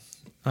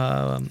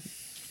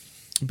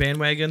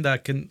bandwagon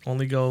that can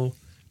only go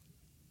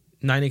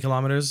 90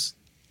 kilometers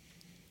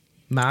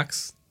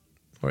max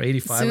or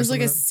 85. So it or was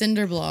like a something.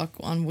 cinder block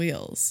on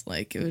wheels.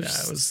 Like it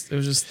was. It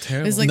was just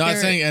terrible. was like Not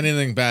they're- saying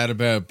anything bad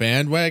about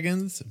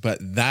bandwagons, but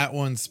that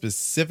one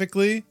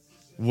specifically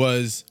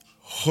was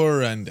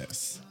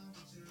horrendous.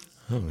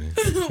 Oh, man.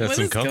 What Got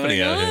some is company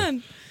going out here.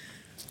 on?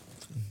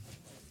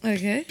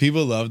 Okay.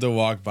 People love to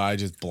walk by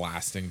just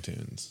blasting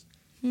tunes.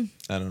 Hmm.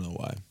 I don't know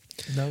why.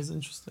 that was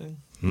interesting.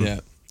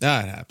 Yeah,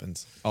 that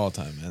happens all the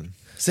time, man.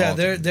 So yeah, All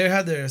the they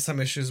had some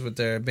issues with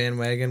their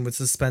bandwagon with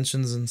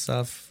suspensions and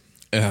stuff.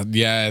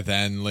 yeah,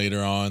 then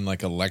later on,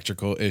 like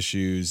electrical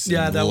issues.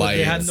 Yeah, and that was,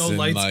 they had no and,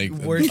 lights like,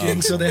 working,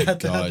 oh so they my had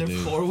to God, have their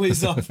dude. four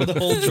ways off for the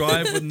whole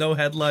drive with no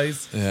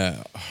headlights.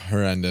 Yeah,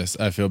 horrendous.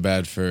 I feel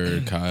bad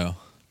for Kyle.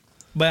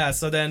 But yeah,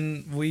 so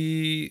then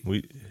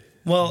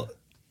well,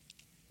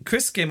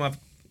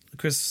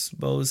 Chris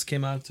Bose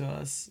came out to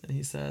us and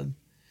he said,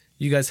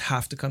 "You guys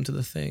have to come to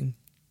the thing."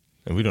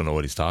 And we don't know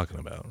what he's talking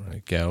about.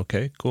 Like, yeah,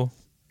 okay, cool.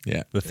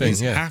 Yeah, The thing,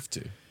 You yeah. have to.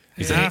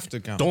 You like, have to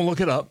come. Don't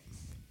look it up.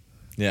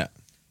 Yeah,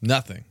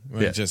 nothing.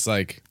 We're Yeah. just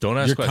like Don't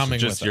ask you're questions. coming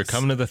Just with you're us.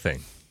 coming to the thing.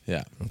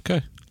 Yeah,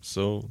 Okay.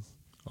 So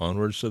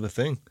onwards to the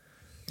thing.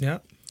 Yeah.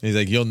 he's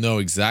like, you'll know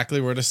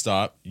exactly where to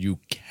stop. You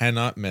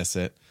cannot miss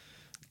it.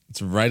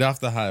 It's right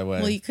off the highway.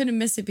 Well, you couldn't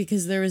miss it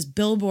because there was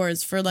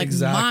billboards for like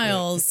Exactly.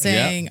 miles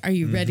saying, "Are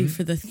you ready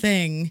for the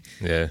thing?"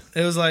 Yeah.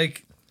 It was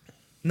like,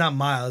 not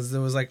miles,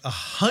 there was like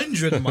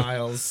 100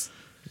 miles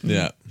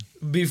yeah.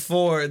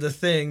 before the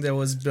thing there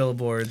was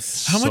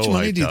billboards. How much So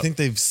money hyped do you up. think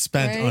they've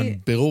spent on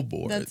Right?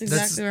 billboards? That's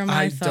exactly where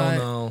my I thought. don't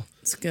know.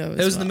 Let's go.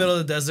 It was in the middle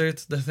of the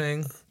desert, the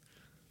thing.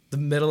 The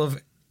middle of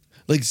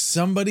Like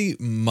somebody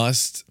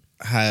must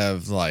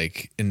have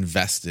like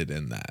invested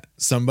in that.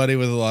 Somebody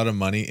with a lot of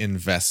money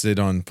invested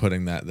on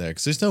putting that there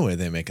because there's no way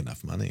they make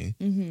enough money.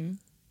 Mm-hmm.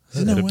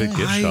 There's At no a big way.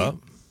 gift shop.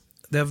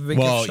 they have a big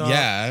Well, gift shop.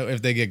 yeah,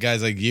 if they get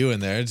guys like you in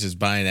there, it's just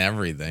buying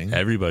everything.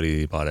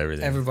 Everybody bought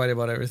everything. Everybody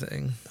bought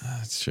everything.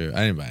 That's true.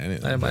 I didn't buy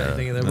anything. I didn't buy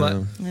anything either.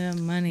 But Yeah,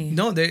 money.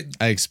 no,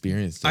 I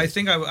experienced it. I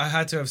think I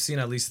had to have seen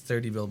at least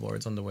 30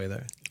 billboards on the way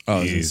there.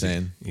 oh, it's Easy.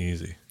 insane.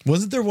 Easy.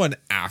 Wasn't there one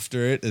after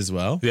it as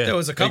well? Yeah. There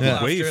was a couple Like,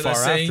 after way that far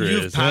saying, after it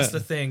 "You've is. passed Yeah.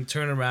 the thing,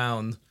 turn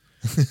around."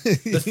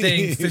 The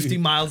thing 50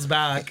 miles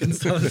back and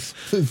stuff.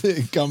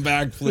 Come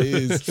back,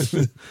 please.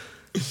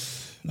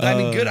 I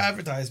mean, good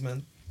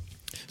advertisement.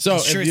 So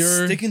Sure, if it's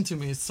you're sticking to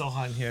me. It's so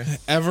hot in here.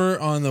 ever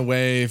on the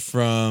way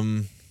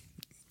from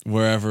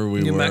wherever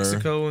we New were,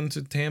 Mexico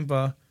into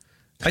Tampa.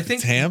 I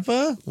think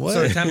Tampa? What?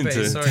 Sorry, Tempe.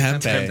 Into Sorry,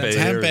 Tempe. Tempe.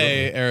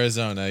 Tempe,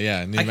 Arizona.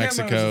 Yeah, New I can't remember if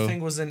the Mexico. thing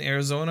was in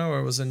Arizona or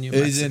it was in New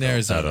It Mexico. was in I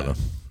Arizona. don't know.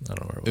 I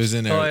don't know where it It was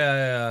in Oh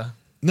Arizona.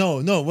 yeah.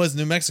 No, it was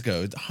New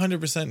Mexico.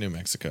 100% New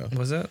Mexico.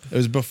 Was it? It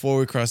was before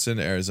we crossed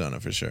into Arizona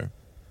for sure.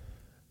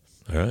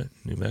 All right.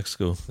 New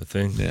Mexico, the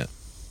thing. Yeah. it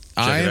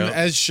I'm out.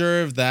 as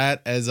sure of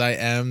that as I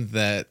am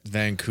that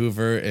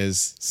Vancouver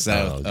is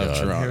south Oh, of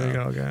God. Toronto. Here we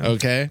go again.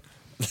 Okay.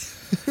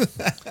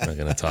 I'm not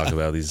going to talk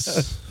about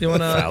these You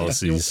wanna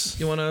fallacies.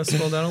 You wanna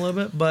scroll down a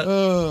little bit? But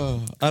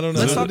Oh, I don't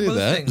know let's how talk to do about the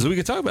that. thing. So we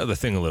could talk about the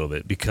thing a little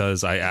bit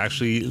because I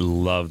actually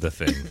love the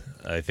thing.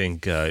 I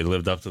think it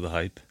lived up to the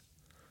hype.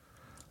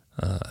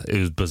 It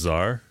was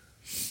bizarre.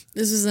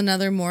 This was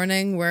another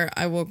morning where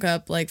I woke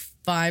up like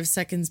 5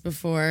 seconds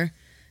before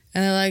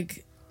and they're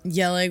like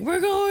yelling, "We're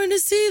going to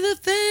see the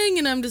thing."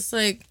 And I'm just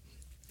like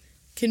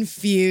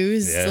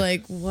confused. Yeah.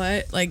 Like,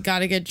 what? Like,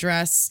 gotta get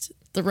dressed,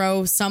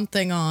 throw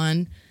something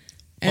on,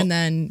 and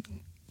then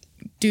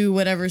do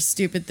whatever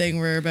stupid thing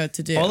we're about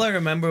to do. all I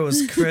remember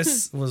was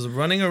Chris was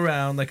running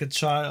around like a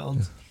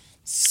child,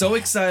 so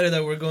excited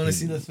that we're going to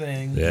see the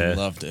thing. Yeah.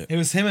 Loved it. It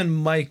was him and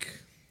Mike,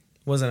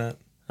 wasn't it?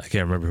 I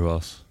can't remember who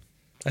else.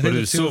 I But the it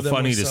was two so of them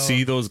funny we to saw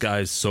see those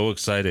guys so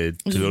excited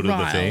to Just go to the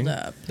riled thing.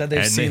 up. that they've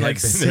And they seen had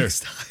like been there 6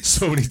 times.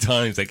 so many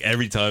times. Like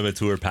every time a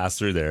tour passed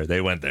through there,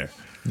 they went there.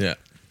 Yeah.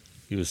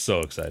 He was so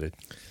excited.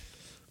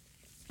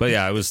 But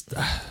yeah, it was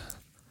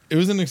It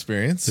was an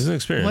experience. an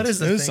experience. What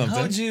is It the was thing?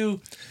 something. How'd you?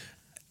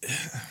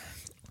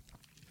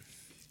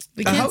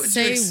 We How can't would you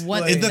say explain-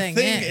 what The the The thing,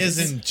 thing is.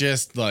 isn't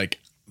just like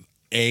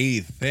a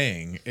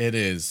thing. It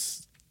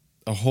is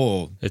a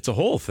whole. It's a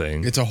whole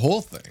thing. It's a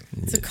whole thing.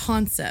 It's a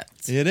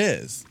concept. It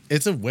is.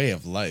 It's a way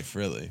of life,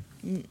 really.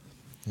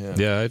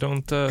 Yeah, I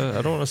don't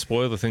want to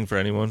spoil the thing for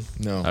anyone.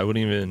 No. I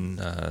wouldn't even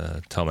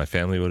tell my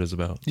family what it's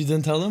about. You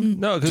didn't tell them?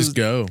 No, because Just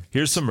go.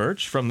 here's some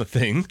merch from the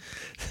thing.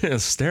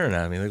 Staring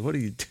at me like, what are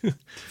you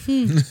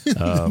doing?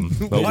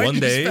 But Why one did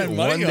you day, spend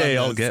money on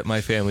I'll this? get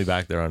my family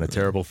back there on a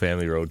terrible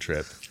family road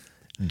trip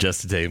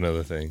just to take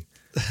another thing.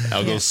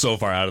 I'll go so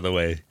far out of the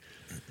way.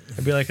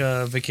 It'd be like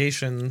a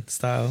vacation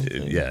style.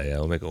 Yeah,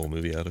 I'll make a whole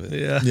movie out of it.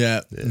 Yeah. Yeah.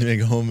 You make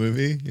a whole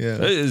movie. Yeah.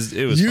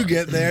 It was You fun.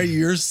 get there,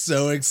 you're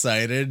so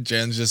excited.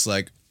 Jen's just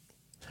like,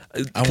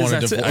 I want a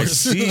that's it. I divorce.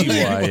 see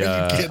Like, why.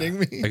 are you kidding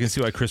me? I can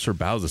see why Christopher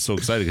Bowles is so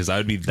excited because I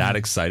would be that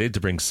excited to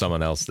bring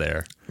someone else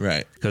there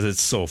Right. because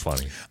it's so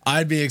funny.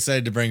 I'd be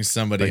excited to bring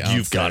somebody Like else.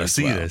 you've got there to as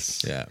see well.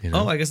 this. Yeah. You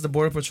know? Oh, I guess the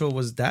Border Patrol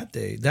was that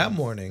day, that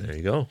morning. There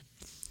you go.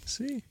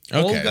 See,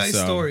 Old Okay, guy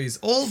so- stories.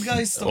 Old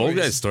guy stories. old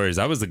guy stories.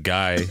 I was the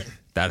guy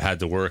that had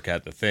to work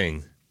at the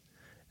thing,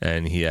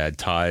 and he had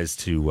ties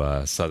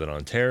to Southern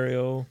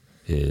Ontario.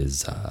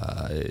 His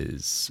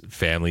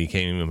family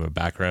came from a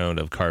background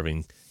of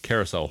carving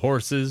carousel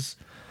horses.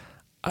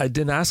 I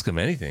didn't ask him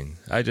anything.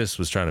 I just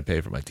was trying to pay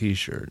for my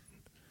T-shirt.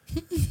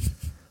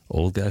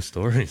 Old guy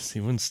stories. He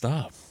wouldn't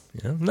stop.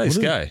 You know, nice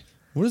What is- guy.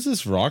 What is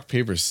this rock,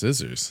 paper,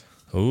 scissors?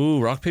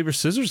 Oh, rock paper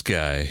scissors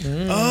guy.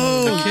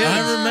 Oh, kids.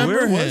 I remember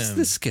Where him. was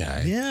this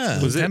guy?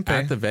 Yeah. was it Tempe.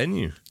 at the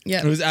venue?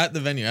 Yeah. It was at the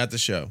venue, at the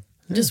show.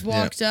 Just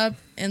walked up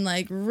and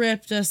like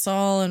ripped us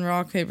all in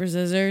rock, paper,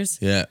 scissors.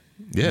 Yeah.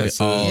 Yeah, We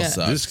so all Yeah.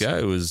 sucked. this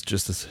guy was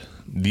just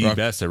the Rock-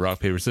 best at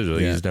rock paper scissors.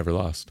 Like, Yeah. He's never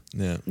lost.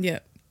 Yeah.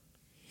 Yep.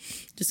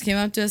 Just came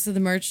up to us at the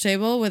merch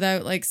table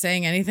without like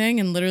saying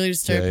anything and literally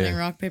just started Yeah, yeah. playing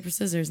rock, paper,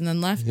 scissors and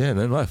then left. Yeah, and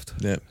then left.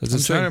 Yeah. That's I'm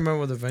his trying to thing. remember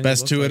what the venue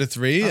Best looked 2 like. out of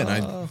 3, and I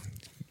Oh.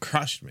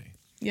 crushed me.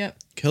 Yep.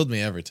 Killed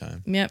me every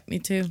time. Yep. Me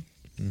too.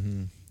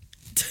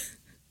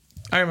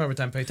 I remember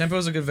Tempe. Tempe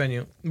was a good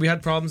venue. We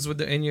had problems with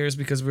the in-ears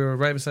because we were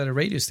right beside a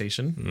radio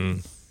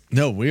station.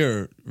 No, we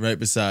were right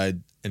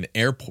beside an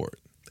airport.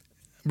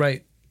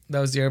 Right. That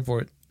was the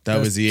airport. That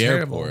was the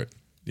terrible. airport.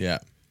 Yeah.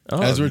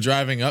 Oh. As we're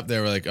driving up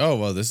there, we're like, oh,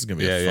 well, this is going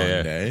to be Yeah, a yeah, fun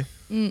yeah. day.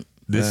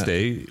 This Yeah.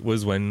 day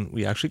was when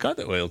we actually got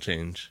the oil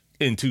change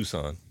in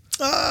Tucson.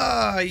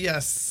 Ah,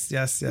 yes.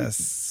 Yes,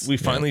 yes. We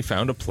finally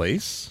found a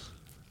place.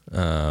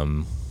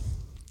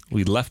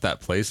 We left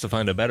that place to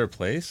find a better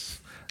place.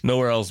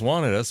 Nowhere else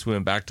wanted us. We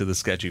went back to the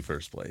sketchy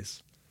first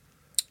place.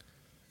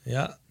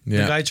 Yeah.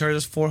 Yeah. The guy charged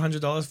us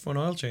 $400 for an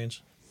oil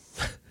change.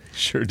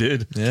 Sure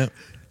did. Yeah.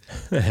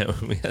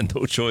 We had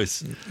no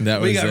choice. That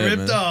was We got it, ripped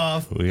man.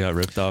 off. We got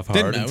ripped off hard.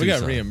 Didn't matter. in We got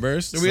Tucson.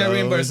 reimbursed. We got so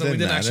reimbursed it and we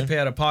didn't actually matter. pay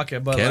out of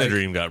pocket. But Canada like,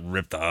 Dream got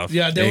ripped off.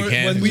 yeah, they Hey, were,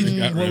 Canada when we Dream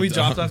got when we ripped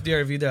dropped off. off the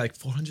RV, they're like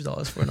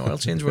 $400 for an oil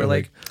change. We're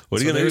like,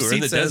 What are you so gonna the do? We're in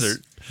the receipt says-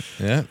 desert.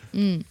 Yeah.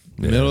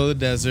 Yeah. Middle of the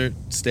desert,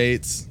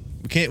 states.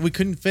 We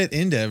couldn't fit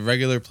into a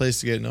regular place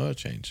to get an oil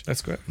change.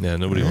 That's great. Yeah,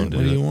 nobody wanted to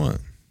What do do you that.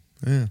 want?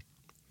 Yeah.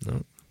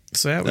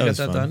 So yeah, we That got was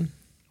that fun. done.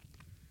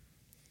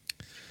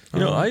 You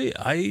know,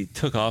 I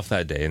took off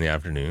that day in the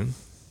afternoon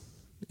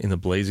in the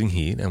blazing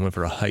heat and went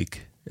for a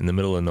hike in the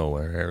middle of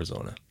nowhere,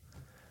 Arizona.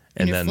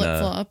 And your then flip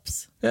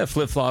flops. yeah,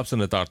 flip flops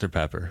and a Dr.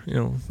 Pepper. You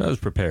know, I was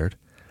prepared.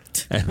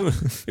 And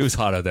it was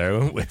hot out there. I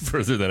went way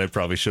further than I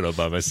probably should have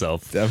by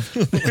myself.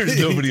 Definitely. There's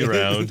nobody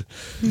around.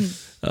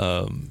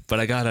 But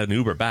I got an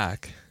Uber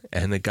back,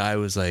 and the guy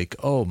was like,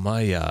 "Oh,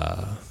 my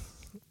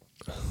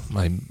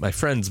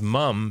friend's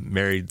mom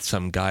married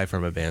some guy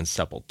from a band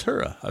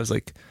Sepultura." I was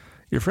like,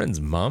 "Your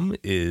friend's mom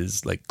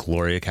is like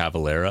Gloria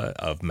Cavalera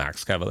of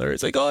Max Cavalera."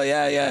 It's like, "Oh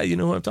yeah, you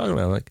know who I'm talking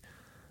about." I'm like,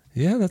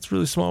 "Yeah, that's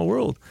really small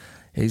world."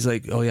 And he's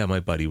like, "Oh yeah, my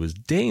buddy was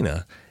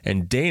Dana,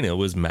 and Dana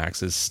was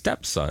Max's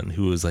stepson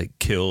who was like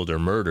killed or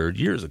murdered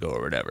years ago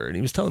or whatever." And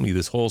he was telling me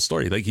this whole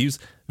story. Like he was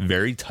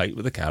very tight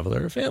with the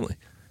Cavalera family.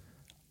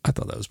 I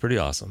thought that was pretty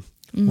awesome.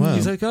 Wow.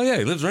 He's like, "Oh yeah,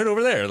 he lives right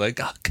over there." Like,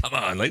 oh, come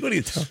on, like, what are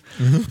you telling?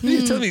 What are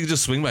you telling me? You can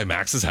just swing by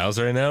Max's house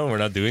right now? And we're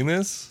not doing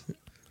this.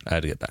 I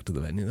had to get back to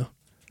the venue though.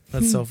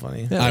 That's so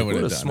funny. Yeah, I like,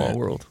 would've what a done small it.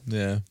 world.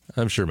 Yeah.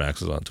 I'm sure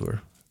Max was on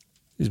tour.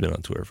 He's been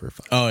on tour for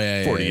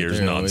 40 years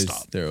they're always,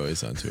 nonstop. they're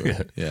always on tour.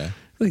 Yeah. Yeah.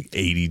 like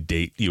 80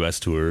 date U.S.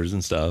 tours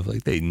and stuff.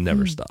 Like they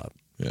never stop.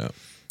 Yeah.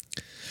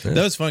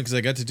 That was fun because I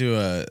got to do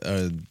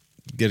a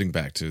getting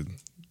back to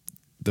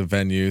the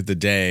venue, the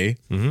day.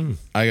 Mm-hmm.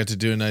 I got to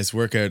do a nice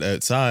workout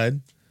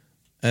outside,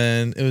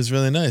 and it was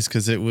really nice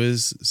because it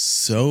was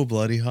so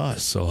bloody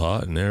hot. So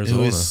hot in It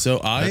Arizona. was so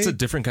That's a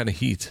different kind of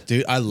heat.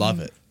 dude. I love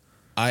it.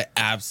 I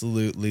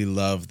absolutely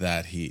love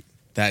that heat.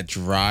 That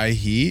dry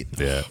heat.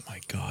 Yeah. Oh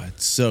my god,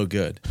 so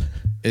good.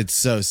 It's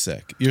so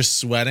sick. You're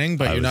sweating,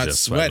 but I you're was not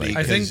just sweating sweaty.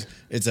 like I think- because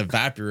it's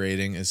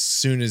evaporating as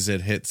soon as it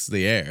hits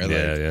the air. Like,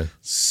 Yeah.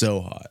 So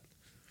hot.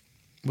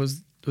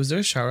 Was there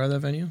a shower at that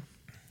venue?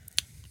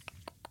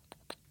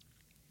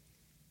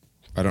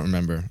 I don't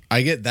remember.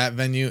 I get that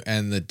venue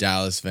and the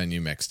Dallas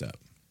venue mixed up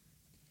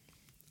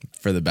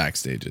for the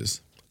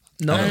backstages.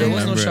 No, I there was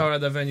no remember. shower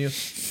at that venue.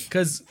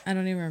 Because I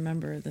don't even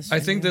remember this.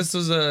 I think venue. this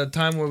was a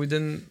time where we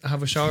didn't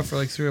have a shower for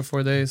like 3 or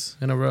 4 days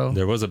in a row.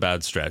 There was a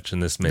bad stretch,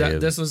 and this may have.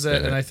 This was it.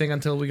 been And I think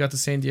until we got to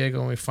San Diego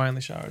and we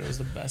finally showered, it was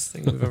the best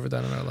thing we've ever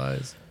done in our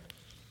lives.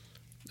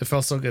 It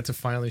felt so good to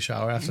finally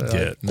shower after like,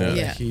 Yeah. all the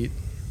Yeah. heat.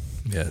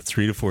 Yeah,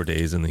 3 to 4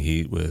 days in the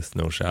heat with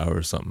no shower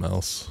or something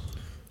else.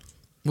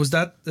 Was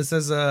that, it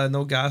says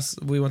no gas.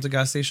 We went to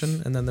gas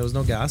station and then there was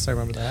no gas. I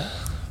remember that.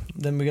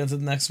 Then we got to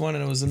the next one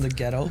and it was in the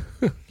ghetto.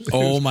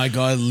 Oh my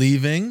god,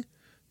 leaving?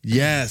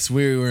 Yes,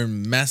 we were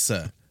in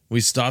Mesa. We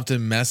stopped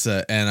in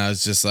Mesa, and I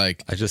was just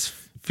like, I just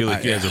feel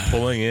like you guys are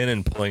pulling in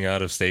and pulling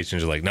out of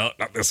stations. You're like, no,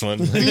 not this one.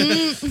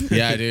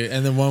 yeah, dude.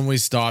 And the one we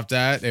stopped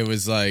at, it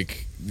was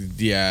like,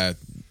 yeah,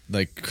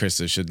 like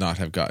Krista should not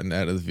have gotten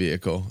out of the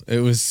vehicle. It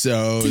was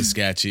so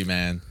sketchy,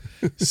 man.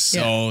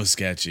 So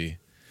sketchy.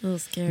 A little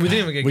scary. We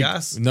didn't even get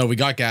gas. No, we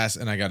got gas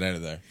and I got out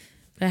of there.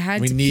 But I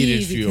had we to needed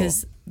pee fuel.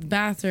 because the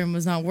bathroom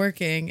was not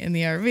working in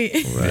the RV.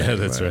 Yeah,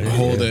 that's right.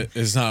 Hold it.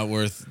 It's not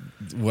worth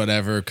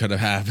whatever could have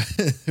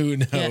happened. Who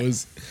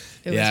knows?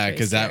 It was Yeah, pretty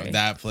because scary.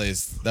 that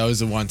place, that was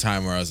the one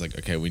time where I was like,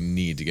 okay, we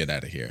need to get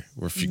out of here.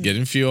 We're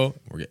getting fuel.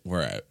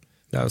 We're out.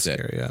 That was That's it.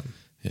 scary. Yeah.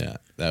 Yeah,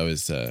 that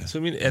was. So I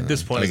mean, at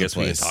this point, I that was guess a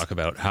we can place. talk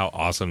about how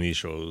awesome these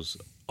shows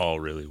all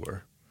really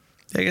were.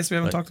 I guess we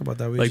haven't talked about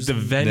that. We Like just, the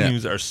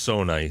venues are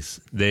so nice;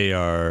 they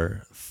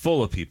are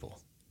full of people.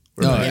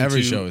 We're No, into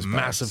every show is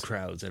massive packed.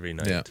 crowds every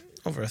night. Yeah.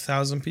 over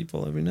 1,000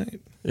 people every night.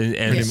 And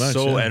Pretty much,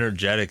 so yeah.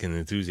 energetic and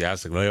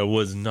enthusiastic. Like I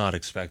was not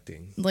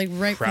expecting Like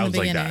right from crowds the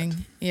like beginning. that.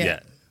 Yeah.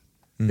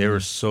 They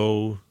were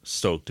so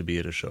stoked to be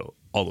at a show.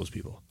 All those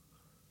people.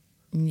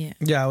 Yeah.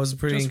 Yeah, it was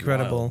pretty Just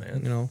incredible. wild,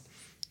 man. You know,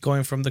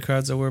 going from the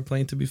crowds that we were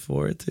playing to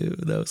before to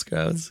those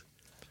crowds.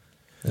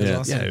 It was Yeah.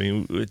 awesome. Yeah, I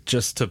mean,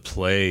 just to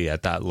play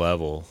at that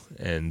level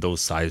and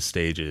those size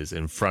stages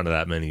in front of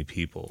that many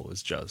people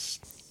was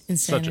just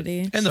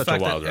Insanity. And the such a fact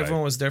that wild ride.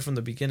 everyone was there from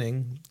the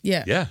beginning.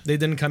 Yeah. Yeah. They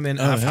didn't come in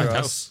Oh, after yeah.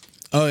 us.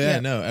 Oh yeah, Yeah.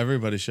 no,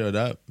 everybody showed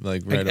up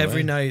like right Like away.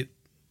 every night,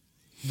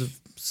 the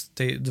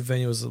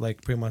venue was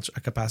like pretty much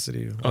at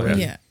capacity. Oh,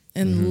 already. Yeah.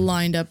 And Mm-hmm.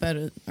 lined up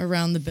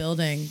around the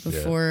building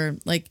before,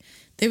 like,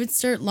 they would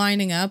start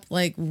lining up,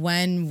 like,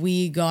 when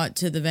we got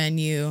to the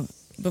venue,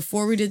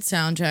 before we did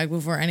sound check,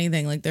 before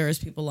anything, like, there was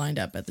people lined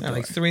up at the Yeah, door.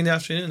 like 3 in the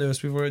afternoon, there was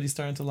people already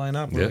starting to line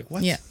up. We're Yeah. like,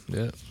 what? Yeah.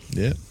 Yeah.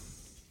 Yeah,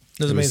 It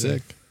was amazing.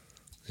 sick.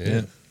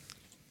 Yeah.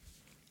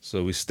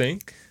 So we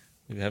stink.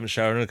 We haven't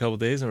showered in a couple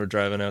days, and we're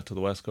driving out to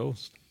the West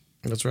Coast.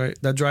 That's right.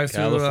 That drive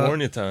through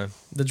California time.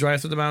 the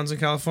drive through the mountains in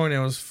California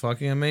was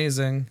fucking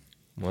amazing.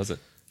 Was it?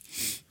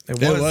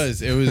 It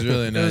It was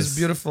really nice. It was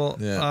beautiful.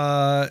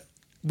 Yeah.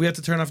 We had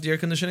to turn off the air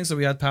conditioning, so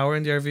we had power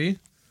in the RV.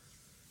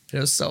 It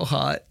was so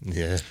hot,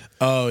 Yeah.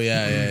 Oh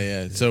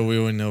yeah. So we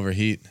wouldn't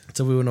overheat.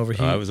 so we went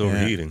overheat. I was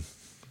overheating.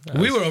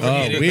 we were Oh,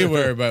 overheating. we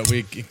were, but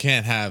we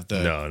can't have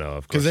the No, of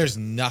course. because there's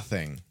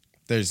nothing.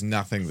 There's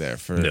nothing there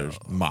for No.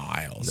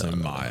 miles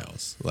and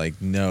miles. Like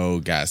no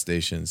gas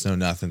stations, no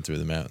nothing through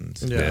the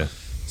mountains. Yeah.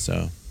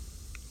 So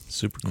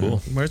Super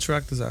cool. Merch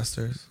rack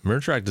disasters.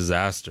 Merch rack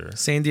disaster.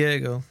 San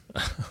Diego.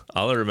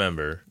 All I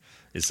remember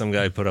is some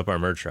guy put up our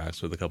merch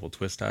racks with a couple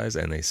twist ties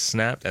and they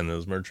snapped and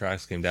those merch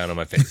racks came down on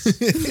my face.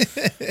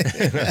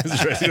 And I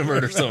was ready to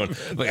murder someone.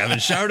 Like, I've been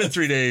showered in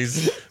 3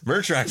 days.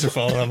 Merch racks are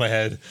falling on my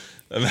head.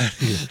 I'm out of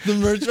here. the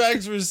merch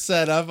racks were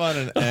set up on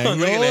an angle,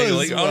 Like an angle,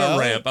 as like on well. a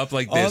ramp up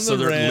like On this, so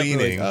the they're ramp,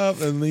 leaning. like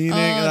up and leaning,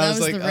 and that I was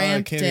was like, the oh, I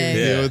ramp can't day.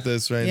 even Yeah. deal with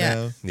this right Yeah.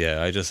 now.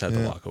 Yeah, I just had to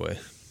walk away.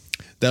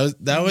 That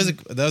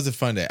was a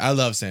fun day. I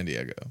love San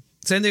Diego.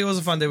 San Diego was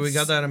a fun day. We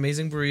got that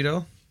amazing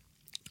burrito.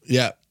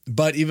 Yeah,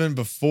 but even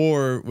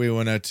before we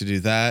went out to do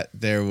that,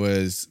 there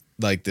was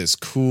like this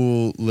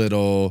cool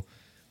little,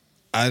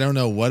 I don't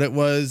know what it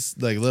was,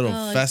 like little Oh,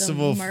 like the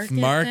festival market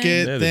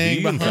thing? Yeah, the thing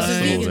vegan It was a behind.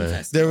 festival vegan there.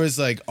 festival. There was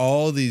like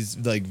all these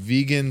like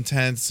vegan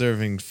tents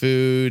serving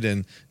food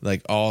and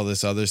like all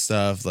this other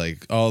stuff.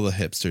 Like all the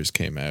hipsters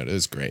came out. It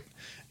was great.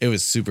 It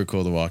was super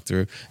cool to walk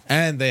through,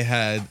 and they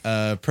had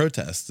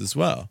protests as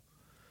well.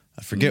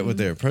 I forget what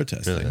they were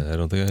protesting. I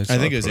don't think I saw I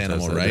think a it was protest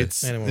animal that day.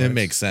 rights. Animal it rights.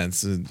 makes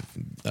sense.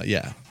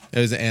 Yeah. It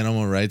was an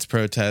animal rights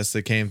protest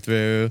that came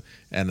through,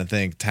 and I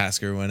think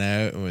Tasker went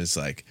out and was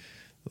like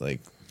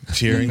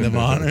cheering them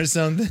on or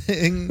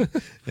something.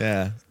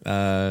 Yeah.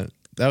 It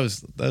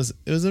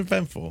was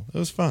eventful. It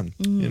was fun,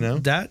 you know?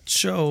 That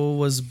show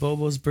was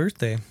Bobo's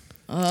birthday.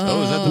 Oh,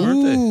 was that the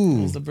birthday?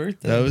 It was the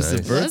birthday. That was the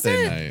Nice.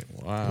 birthday Was it?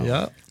 night. Wow.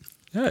 yeah.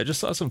 Yeah, I just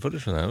saw some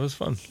footage from that. It was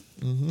fun.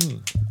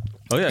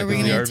 Oh, yeah, Are we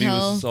 'cause the gonna RV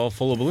was tell- all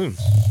full of balloons.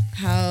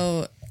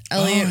 How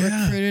Elliot Oh,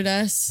 yeah. recruited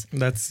us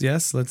Let's do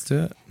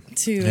it.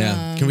 to.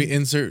 Yeah. Can we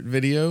insert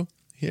video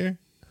here?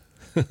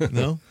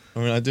 No?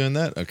 We're not doing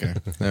that? Okay.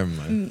 Never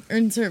mind.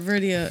 insert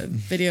video?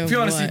 If you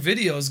want to see what?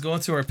 videos, go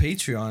to our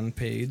Patreon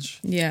page.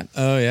 Yeah.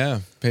 Oh,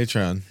 yeah.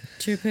 Patreon.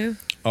 True poo.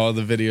 All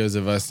the videos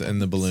of us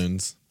and the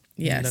balloons.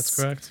 Yes. That's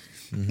correct.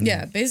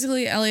 Yeah,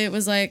 basically Elliot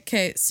was like,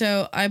 "Okay,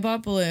 so I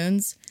bought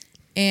balloons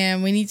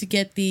and we need to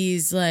get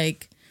these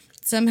like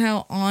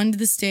somehow onto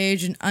the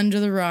stage and under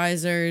the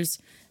risers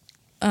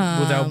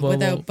without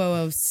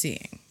Bobo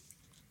seeing.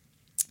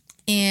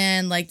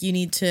 And like you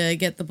need to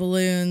get the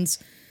balloons,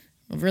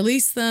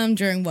 release them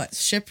during what?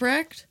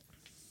 Shipwrecked?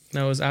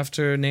 That was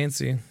after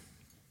Nancy,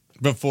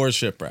 Before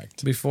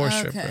Shipwrecked. before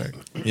Okay. Shipwreck.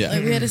 Yeah.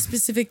 Like we had a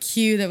specific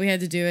cue that we had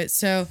to do it.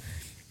 So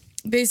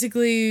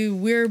basically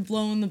we're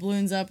blowing the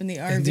balloons up in the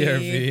RV, In the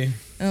RV.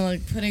 and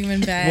like putting them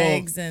in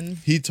bags and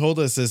He told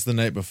us this the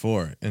night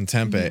before in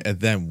Tempe, and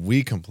then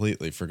we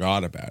completely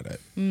forgot about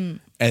it. And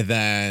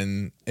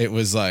then it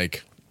was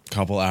like a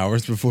couple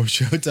hours before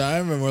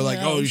showtime, and we're like,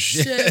 Oh, "Oh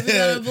shit, shit, we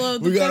gotta blow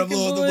the we gotta fucking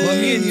blow the balloons." Well,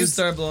 me and you balloons."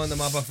 started blowing them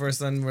up at first,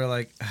 then we're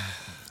like,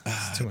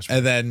 it's too much.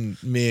 And then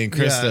me and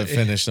Krista Yeah.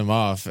 finished them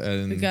off,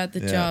 and we got the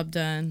yeah, job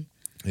done.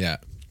 Yeah,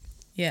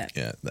 Yeah.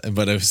 yeah,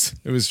 but it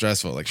was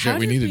stressful. Like shit, How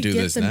we did need to we do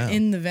get this them now.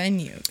 in the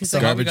venue? 'Cause, So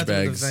like, how we Garbage got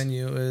to bags. the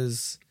venue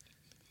is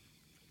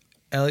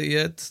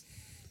Elliot,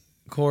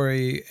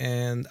 Corey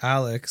and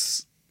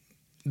Alex,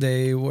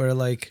 they were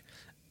like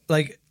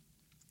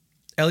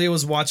Elliot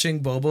was watching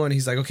Bobo and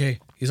he's like, okay,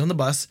 he's on the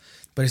bus,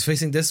 but he's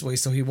facing this way,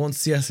 so he won't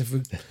see us if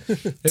we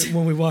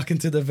when we walk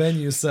into the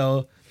venue.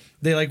 So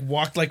they like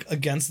walked like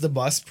against the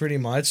bus pretty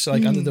much,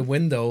 like under the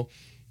window,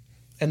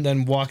 and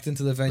then walked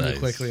into the venue Nice.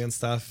 quickly and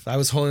stuff. I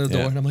was holding the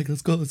door Yeah. and I'm like,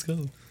 let's go, let's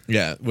go.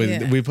 Yeah,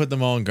 Yeah. we put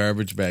them all in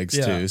garbage bags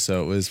Yeah. too,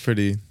 so it was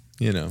pretty.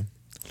 You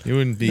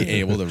wouldn't be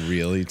able to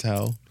really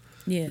tell,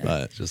 Yeah.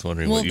 but Just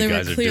wondering Well, what they you were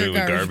guys are clear doing with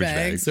garbage garbage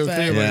bags. bags. So But-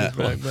 clear Yeah.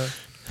 back,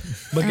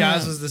 but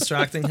Gaz was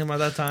distracting him at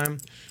that time.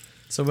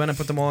 So when I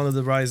put them all under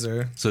the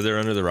riser, So they're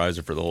under the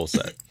riser for the whole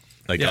set,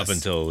 like Yes. up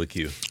until the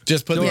queue.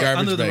 just put they the were garbage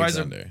under the bags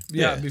riser. under.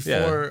 Yeah, Yeah,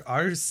 before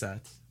our set.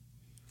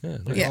 Yeah,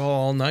 Like Yeah.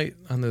 all night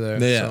under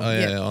there. Yeah, So, oh, yeah,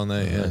 Yeah. yeah, all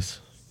night. Yeah. nice.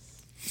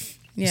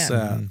 Yeah.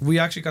 so, we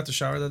actually got to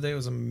shower that day. It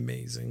was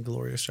amazing.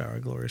 Glorious shower,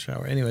 glorious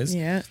shower. Anyways,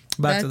 Yeah.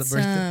 Back to the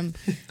birthday.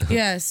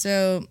 Yeah,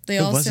 so they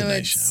It was also a nice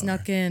had shower.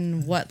 snuck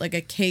in like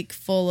a cake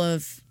full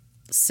of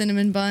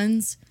cinnamon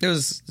buns. it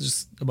was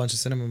just a bunch of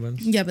cinnamon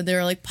buns. Yeah, but they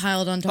were like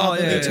piled on top Oh, of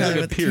yeah, each yeah, other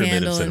yeah. with Like a pyramid of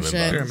candle and cinnamon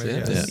shit. buns.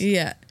 Pyramid, Yeah. yes.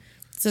 Yeah.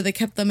 So they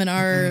kept them in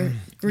our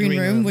green room,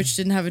 room. which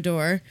didn't have a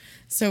door.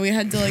 So we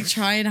had to like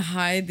try and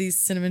hide these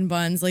cinnamon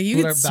buns. Like you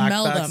With could our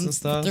smell backpacks them and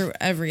stuff. through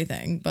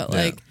everything. But Yeah.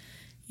 like,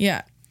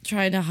 yeah,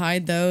 trying to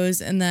hide those.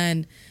 And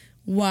then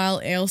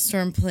while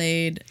Ailstorm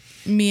played,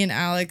 me and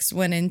Alex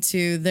went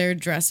into their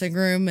dressing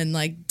room and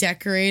like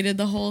decorated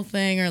the whole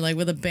thing, or like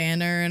with a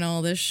banner and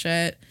all this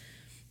shit.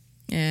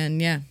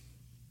 And yeah,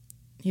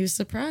 he was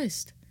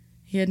surprised.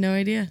 He had no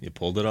idea. You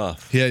pulled it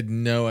off. He had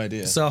no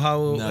idea. So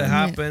how No. it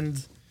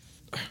happened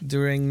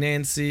during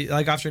Nancy,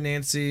 like after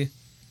Nancy,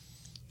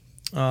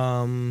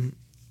 they're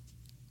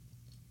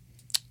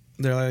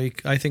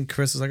like, I think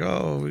Chris was like,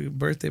 oh,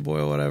 birthday boy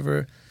or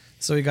whatever.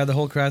 So we got the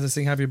whole crowd to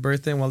sing happy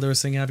birthday. And while they were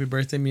singing happy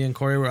birthday, me and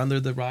Corey were under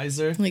the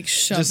riser. Like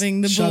Just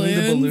shoving the shoving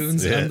balloons. the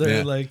balloons Yeah. under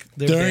Yeah. like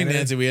their During banner.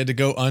 Nancy, we had to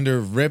go under,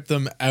 rip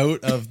them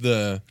out of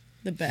the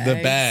The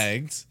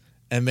bags,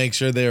 and make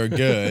sure they were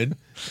good.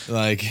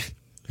 Like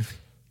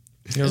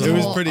It was, it a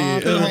was whole- pretty.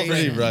 It was a pretty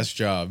operation. rush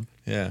job.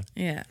 Yeah,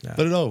 Yeah.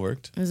 but it all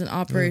worked. It was an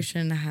operation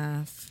and a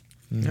half.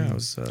 yeah, it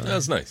was. That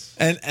was nice.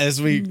 And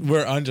as we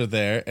were under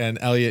there, and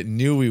Elliot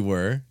knew we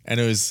were, and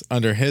it was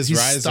under his He's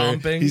riser,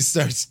 stomping. he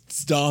starts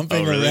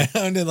stomping Oh, really?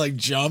 around and like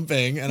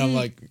jumping, and I'm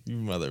like, "You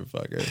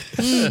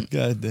motherfucker!"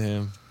 God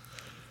damn,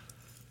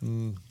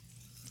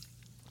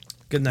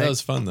 Good night. that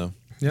was fun though.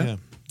 Yeah. it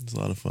was a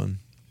lot of fun.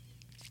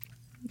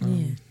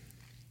 Yeah.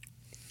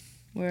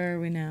 Where are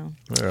we now?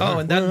 Oh,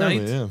 and that Where are we?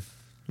 night Yeah.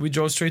 we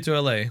drove straight to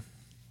LA.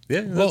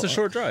 Yeah, that's Well, a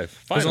short drive.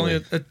 It was Finally.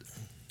 only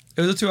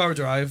it was a 2-hour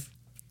drive,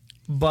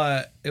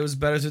 but it was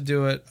better to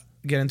do it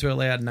get into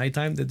LA at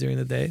nighttime than during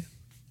the day.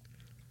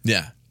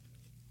 Yeah.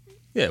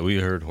 Yeah, we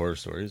heard horror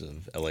stories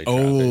of LA traffic.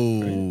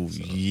 Oh, right?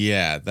 So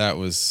yeah, that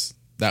was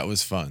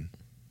fun.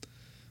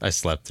 I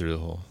slept through the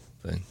whole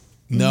thing.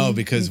 No,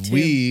 because me too.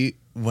 we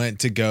went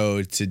to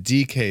go to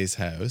DK's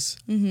house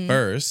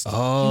first.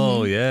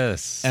 Oh,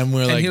 yes. And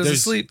we're And like, he was there's-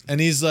 asleep.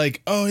 And he's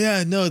like, oh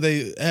yeah, no,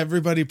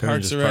 everybody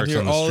parks just around parks here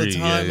on the all the street.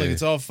 time. Yeah, Like yeah.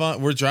 it's all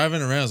fun. We're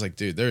driving around. I was like,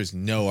 dude, there's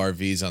no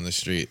RVs on the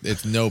street.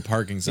 It's no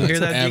parking signs hear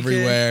that, DK?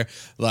 everywhere.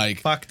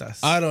 Like, Fucked us.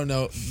 I don't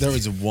know. There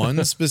was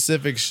one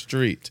specific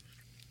street,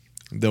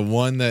 the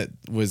one that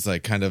was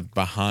like kind of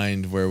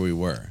behind where we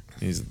were.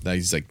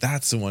 He's like,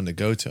 that's the one to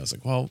go to. I was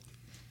like, well,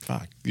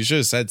 fuck, you should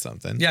have said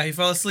something. Yeah, he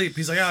fell asleep.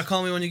 He's like, "Yeah,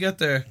 call me when you get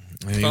there."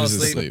 And he Fell was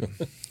asleep.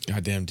 asleep.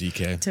 Goddamn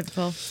DK.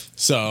 Typical.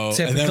 So and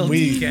Typical then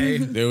we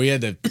DK. dude, we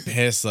had to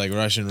piss like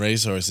Russian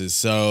racehorses.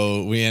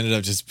 So we ended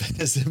up just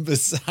pissing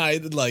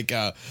beside like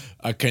a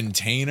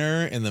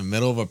container in the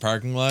middle of a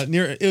parking lot.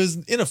 It was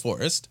in a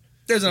forest.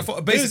 There's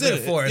basically It a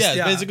was forest.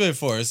 Yeah, basically a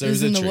forest. There It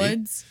was, was in a the tree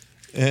woods.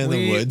 in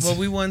the woods. Well,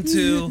 we went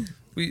to.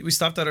 We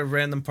stopped at a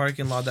random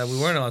parking lot that we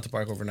weren't allowed to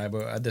park overnight,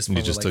 but at this point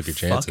You just we're took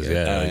like, your "Fuck chances. it."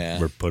 Yeah, Oh, like, yeah.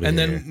 we're putting And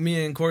it then here.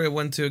 me and Corey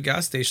went to a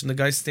gas station. The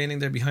guy's standing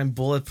there behind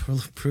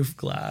bulletproof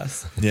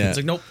glass. Yeah. It's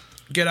like, nope,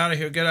 get out of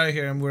here, get out of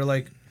here. And we're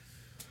like,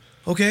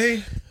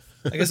 okay.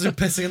 I guess they're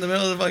pissing in the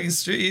middle of the fucking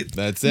street.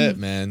 That's it,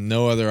 man.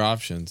 No other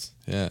options.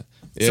 Yeah.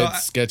 It's So I-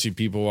 sketchy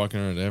people walking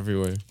around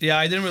everywhere. Yeah,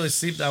 I didn't really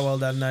sleep that well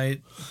that night.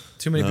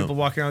 Too many No. people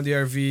walking around the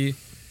RV.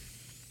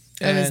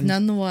 I was And-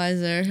 none the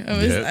wiser. I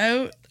was Yeah.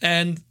 out.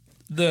 And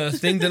the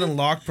thing didn't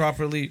lock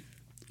properly,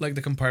 like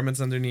the compartments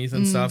underneath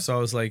and stuff. So I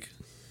was like,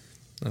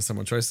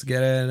 someone tries to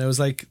get in. It was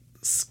like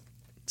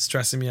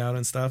stressing me out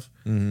and stuff.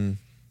 Mm-hmm.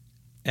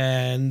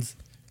 And then in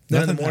the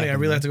Nothing morning, I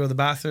happened, really man. had to go to the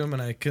bathroom,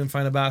 and I couldn't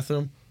find a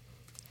bathroom.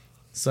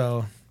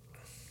 So,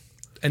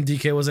 and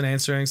DK wasn't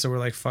answering, so we're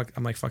like, "Fuck!"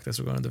 I'm like, "Fuck this,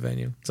 we're going to the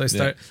venue." So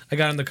I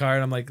got in the car,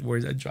 and I'm like, "We're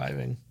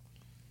driving."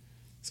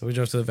 So we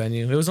drove to the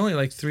venue. It was only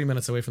like 3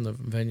 minutes away from the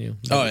venue.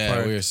 Oh the yeah,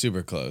 park. we were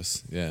super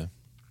close. Yeah.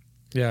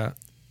 Yeah.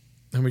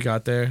 And we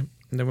got there,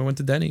 and then we went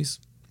to Denny's.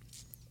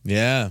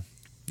 Yeah.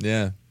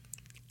 Yeah.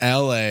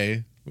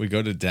 LA, we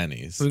go to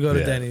Denny's. We go to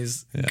Yeah.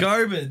 Denny's. Yeah.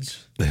 Garbage.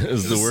 it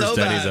was the was worst so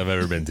Denny's bad. I've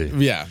ever been to.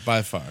 Yeah,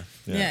 by far.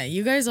 Yeah.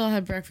 You guys all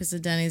had breakfast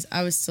at Denny's.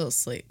 I was still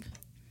asleep.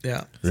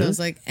 Yeah. So I was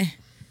like,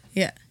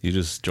 Yeah. You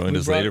just joined We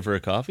us brought- later for a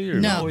coffee, or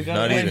No, we got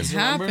not eggs.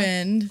 even? what Remember?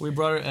 happened? We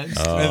brought our eggs.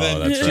 Oh, and then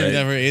that's you right.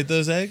 never ate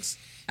those eggs?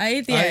 I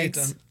ate the I ate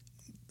eggs. them.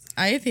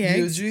 I ate the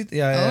eggs. You eat?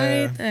 Yeah, Oh, I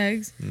yeah, ate the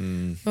eggs.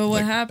 Mm, But what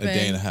like happened? A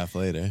day and a half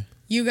later.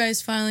 You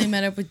guys finally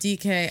met up with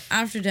DK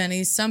after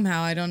Denny's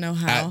somehow. I don't know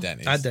how. At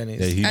Denny's. At Denny's.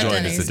 Yeah, he At joined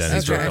Denny's. us at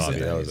Denny's for Okay. coffee.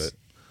 That was it.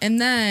 And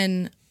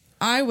then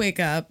I wake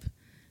up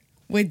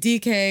with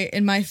DK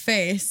in my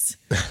face,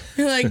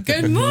 like,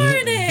 good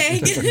morning.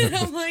 And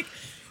I'm like,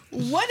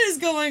 what is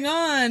going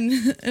on?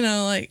 And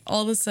I'm like,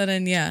 all of a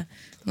sudden, yeah.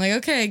 I'm like,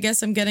 okay, I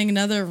guess I'm getting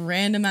another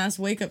random ass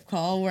wake up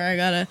call where I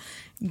gotta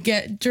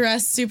get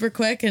dressed super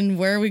quick. And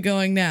where are we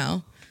going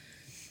now?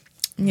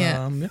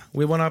 Yeah. Yeah.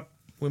 We went up.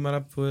 We met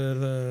up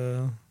with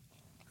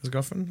his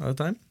girlfriend at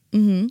the time.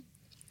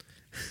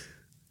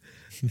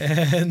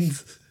 And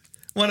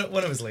one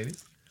of his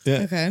ladies.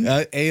 Yeah.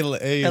 Okay. A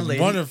lady.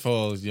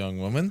 wonderful young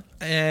woman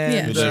And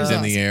Yeah, who she was lives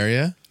in the awesome.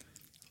 area.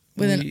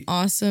 With an we-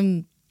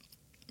 awesome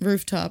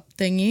rooftop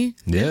thingy.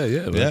 Yeah, we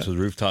Yeah. went to the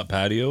rooftop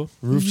patio.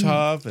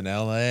 Rooftop in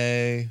LA.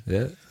 Yeah. see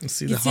You the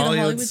see the Hollywood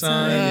Hollywood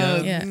sign.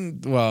 sign? Yeah. Yeah.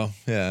 Well,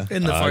 yeah.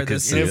 In the I far could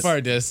distance. see In it. a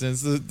far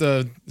distance,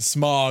 the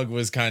smog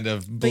was kind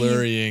of you-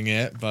 blurring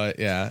it, but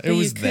yeah, it But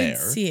was you could there.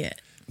 see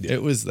it.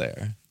 It was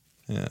there.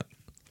 Yeah,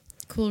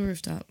 Cool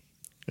rooftop.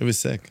 it was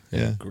sick.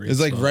 Yeah, great it was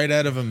like spot. right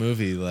out of a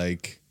movie.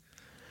 Like,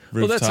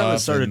 Well, that's how it rooftop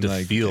started in, to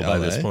like, feel by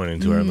this LA. point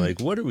into where I'm like,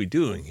 what are we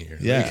doing here?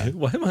 Yeah. Like,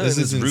 why am I This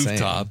on is this insane.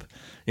 rooftop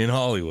in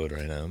Hollywood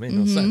right now? It made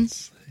no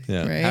sense.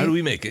 Yeah, Right. How do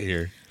we make it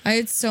here? I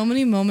had so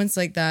many moments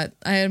like that.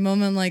 I had a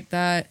moment like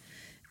that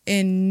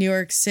in New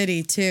York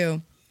City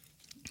too,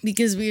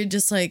 because we had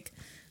just like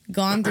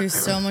gone through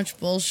so much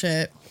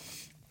bullshit,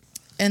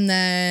 and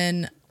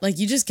then like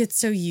you just get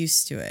so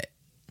used to it.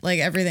 Like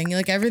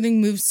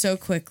everything moves so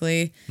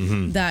quickly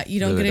that you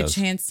don't Really get a does.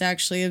 chance to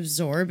actually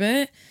absorb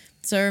it.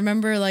 So I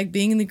remember like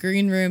being in the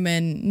green room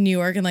in New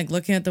York and like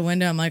looking at the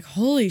window. I'm like,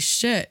 holy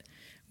shit,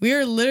 we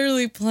are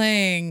literally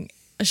playing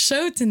a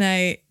show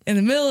tonight in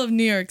the middle of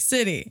New York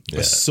City.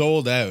 a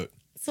sold out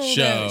Sold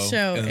show, out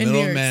show in the in middle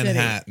New of York City.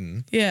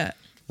 Manhattan. Yeah.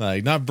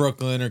 Like not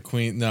Brooklyn or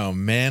Queens, no,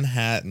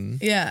 Manhattan.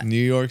 Yeah.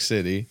 New York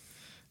City,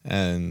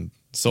 and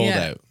sold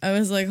Yeah. out. I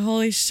was like,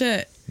 holy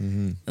shit.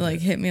 It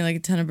like hit me like a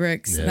ton of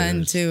bricks Yeah, then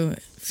there's too.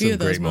 A few Some of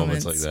those great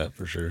moments like that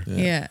for sure.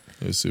 Yeah.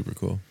 It was super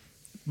cool.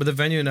 But the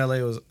venue in LA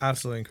was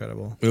absolutely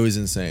incredible. It was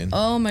insane.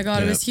 Oh my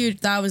god, it Yeah. was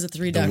huge. That was a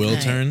three the duck Will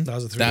night. turn. That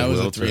was a three- That was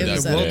The a Will three turn. duck. It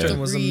was The a Wilton night.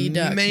 was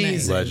three-duck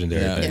amazing. night.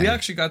 Legendary. Yeah. thing. We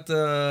actually got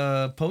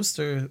the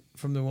poster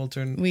from the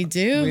Wilton. We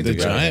do. We The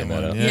did. giant Yeah.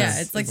 one. Yeah, Yeah, Yeah,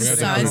 it's like We're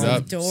the gonna put size it of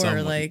up the door.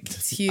 somewhere. Like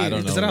it's huge. I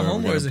don't know. Is it at where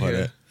home we're or is it gonna put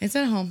here? It's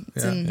at home.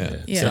 It's Yeah. in, Yeah. yeah.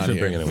 It's Thanks not for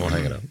here. bringing it. We'll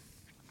hang it up.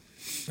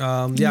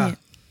 Yeah.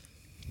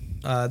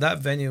 That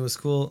venue was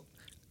cool.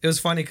 It was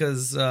funny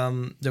because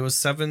there was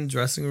 7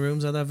 dressing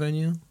rooms at that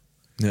venue.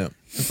 Yeah.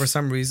 And for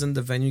some reason,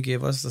 the venue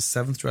gave us the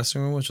 7th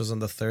dressing room, which was on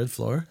the 3rd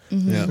floor.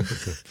 Yeah.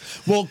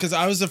 Well, because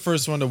I was the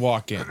first one to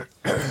walk in,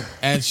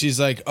 and she's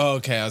like, "Oh,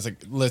 okay." I was like,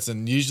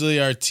 "Listen, usually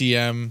our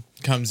TM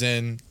comes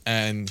in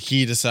and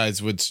he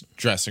decides which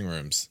dressing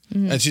rooms."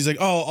 And she's like,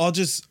 "Oh, I'll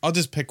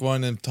just pick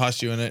one and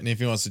toss you in it, and if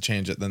he wants to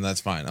change it, then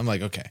that's fine." I'm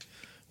like, "Okay,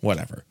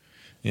 whatever,"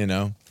 you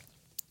know.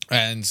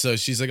 And so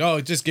she's like, "Oh,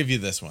 just give you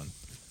this one,"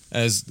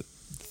 as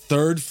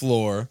 3rd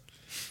floor.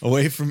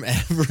 Away from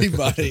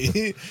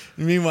everybody.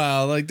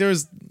 Meanwhile, like there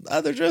was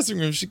other dressing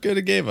rooms she could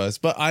have gave us,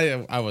 but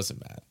I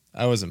wasn't mad.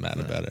 I wasn't mad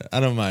about it. I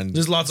don't mind.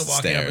 There's lots of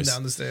walking up and stairs.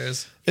 down the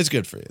stairs. It's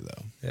good for you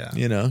though. Yeah.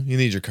 You know, you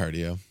need your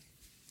cardio.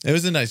 It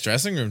was a nice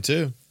dressing room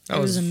too. That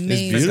It was It's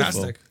amazing. beautiful.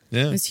 fantastic. It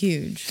Yeah. was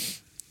huge.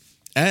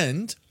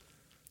 And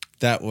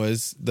that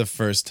was the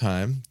first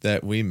time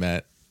that we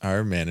met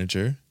our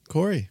manager,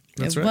 Corey.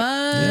 That's it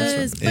right.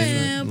 was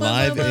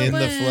Live in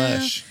the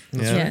flesh.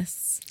 Yeah. Yes.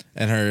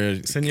 And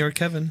her Senor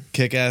Kevin.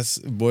 kick-ass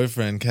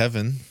boyfriend,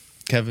 Kevin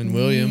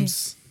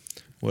Williams.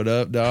 What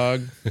up,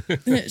 dog?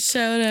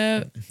 Shout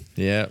out.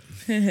 Yeah.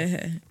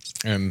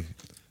 And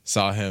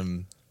saw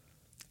him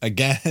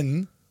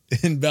again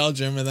in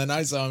Belgium, and then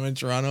I saw him in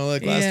Toronto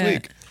like last Yeah.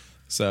 week.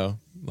 So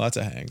lots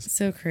of hangs.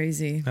 So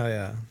crazy. Oh,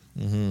 yeah.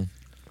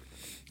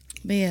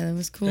 But yeah, that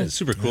was cool. Yeah, it's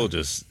super cool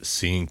just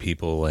seeing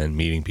people and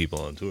meeting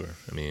people on tour.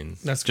 I mean,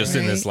 That's just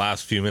great. in this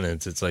last few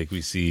minutes, it's like we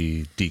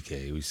see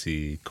DK, we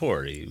see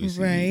Corey,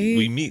 Right.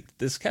 we meet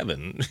this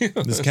Kevin,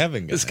 This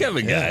Kevin guy. this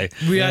Kevin guy.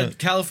 We had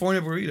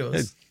California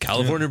burritos.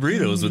 California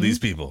burritos with these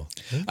people.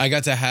 I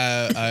got to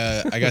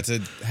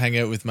hang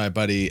out with my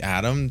buddy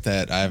Adam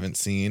that I haven't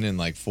seen in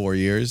like 4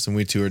 years, and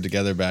we toured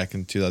together back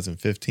in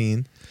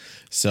 2015.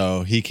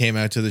 So he came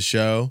out to the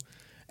show,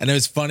 and it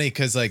was funny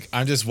because like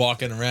I'm just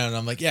walking around, and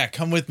I'm like, "Yeah,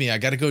 come with me. I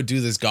got to go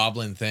do this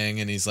goblin thing."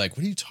 And he's like,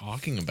 "What are you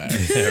talking about?"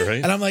 Yeah,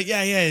 right. And I'm like,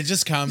 yeah,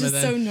 just come. Just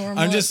and then so normal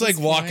I'm just at like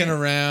this walking point.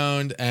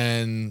 around,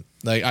 and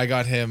like I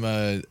got him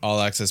a all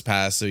access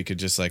pass so he could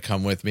just like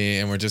come with me,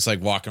 and we're just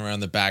like walking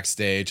around the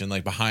backstage and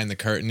like behind the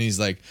curtain. He's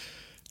like,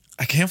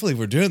 I can't believe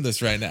we're doing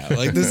this right now.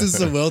 Like, this is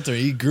Sir Wilter.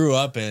 He grew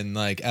up in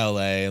like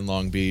LA and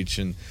Long Beach.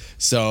 And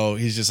so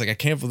he's just like, I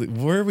can't believe,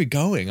 where are we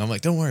going? I'm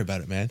like, don't worry about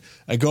it, man.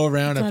 I go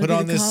around, I Gotta put be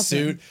on the this goblin.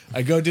 suit,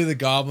 I go do the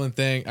goblin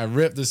thing, I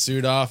rip the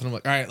suit off, and I'm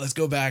like, all right, let's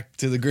go back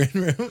to the green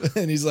room.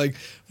 And he's like,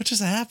 what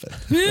just happened?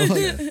 I'm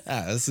like,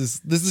 this is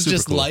Super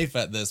just cool. life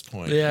at this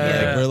point. Yeah.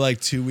 Like, we're like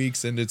 2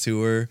 weeks into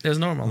tour. It was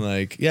normal.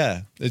 Like,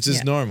 yeah, it's just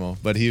Yeah. normal.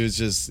 But he was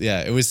just,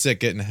 yeah, it was sick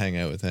getting to hang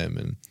out with him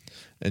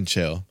and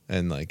chill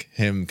and like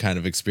him kind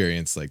of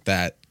experience like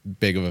that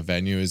big of a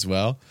venue as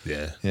well.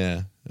 Yeah.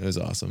 Yeah, it was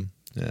awesome.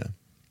 Yeah.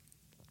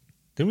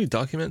 Didn't we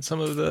document some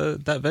of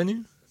that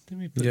venue?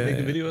 Didn't we Yeah, make a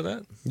yeah. video of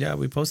that? Yeah,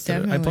 we posted it. I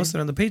Definitely. posted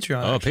it on the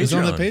Patreon. Oh, actually. It's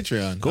on the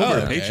Patreon. Patreon. Go over Oh,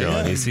 to okay, Patreon.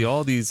 yeah. You see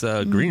all these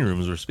green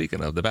rooms we're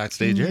speaking of, the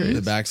backstage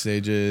areas. The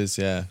backstages,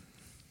 yeah.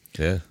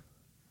 Yeah.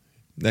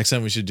 Next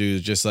time we should do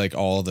just like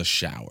all the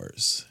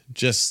showers.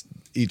 Just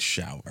each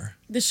shower.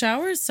 The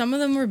showers, some of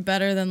them were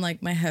better than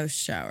like my house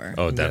shower.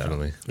 Oh,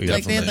 definitely. We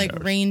like they had definitely like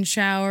showers. rain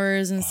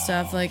showers and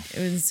stuff. Like it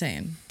was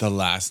insane. The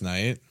last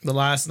night, The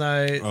last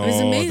night. It was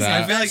Oh, amazing.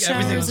 that- I feel like That shower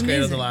everything was great on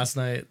the amazing. last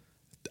night.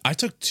 I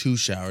took 2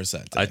 showers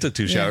that day. I took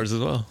 2 showers as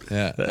well.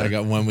 Yeah, I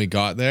got one we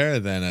got there,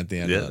 then at the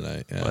end Yeah. of the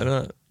night. Yeah. Why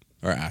not?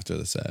 Or after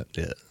the set.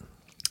 Yeah.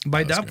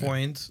 By That was that great.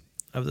 point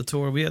of the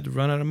tour, we had to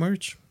run out of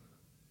merch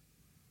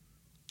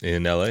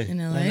In LA. In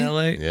LA. in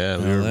LA. Yeah,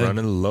 we were LA.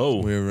 running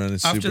low. We were running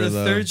super After the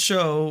low. third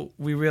show,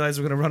 we realized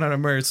we're gonna run out of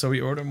merch, so we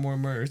ordered more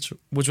merch,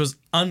 which was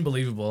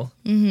unbelievable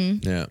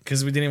Yeah.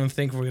 because we didn't even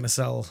think we were gonna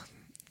sell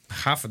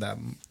half of that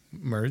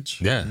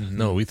merch. Yeah. Mm-hmm.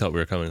 No, we thought we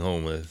were coming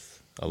home with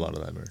a lot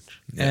of that merch.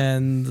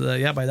 And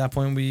yeah, by that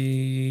point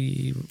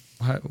we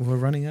were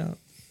running out.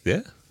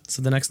 Yeah.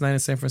 So the next night in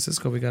San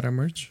Francisco, we got our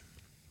merch.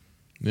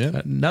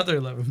 Yeah. Another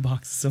 11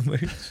 boxes of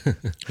merch.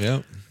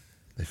 Yeah.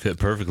 They fit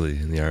perfectly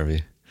in the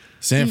RV.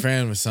 San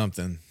Fran was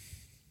something.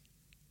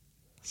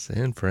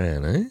 San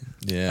Fran, eh?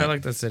 Yeah. I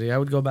like that city. I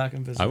would go back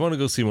and visit. I want to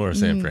go see more of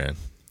San Fran.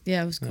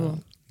 Yeah, it was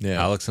cool.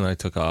 yeah. Alex and I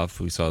took off.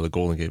 We saw the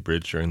Golden Gate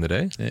Bridge during the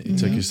day. Yeah, you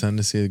took your son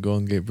to see the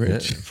Golden Gate Yeah.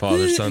 Bridge.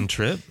 Father-son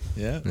trip.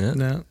 Yeah. Yeah.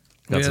 No.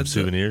 Got We some had the-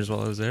 souvenirs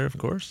while I was there, of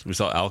course. We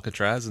saw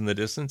Alcatraz in the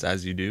distance,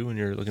 as you do when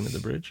you're looking at the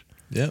bridge.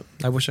 Yep.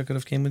 I wish I could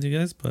have came with you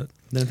guys, but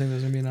didn't think there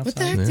was gonna be enough What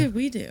the time. heck did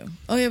we do?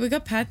 Oh yeah, we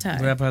got pad We thai.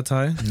 got pad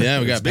thai.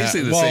 Yeah, we got It's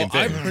basically the well, same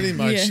thing. I pretty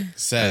much Yeah.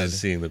 said. As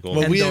seeing the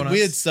Golden Well, we And had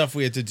donuts. stuff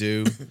we had to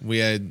do. We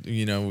had, we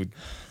Yeah, had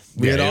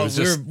it all was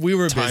just we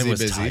were time busy, was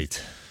busy.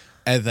 tight.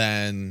 And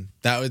then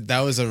that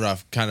was a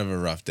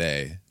rough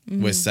day.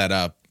 Was set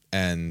up,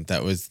 and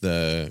that was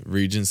the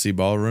Regency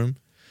Ballroom.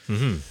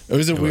 It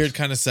was a weird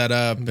kind of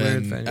setup Weird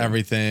and venue.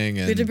 everything.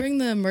 We had to And bring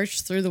the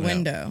merch through the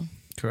window.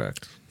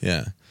 Correct.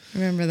 yeah,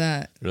 Remember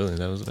that? Really,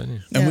 that was the venue.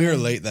 and we Yeah. were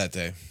late that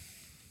day.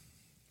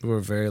 We were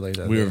very late.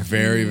 We were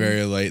very,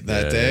 very late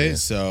that Yeah, day. yeah.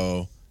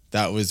 So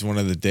that was one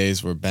of the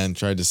days where Ben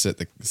tried to set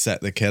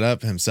the kid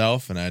up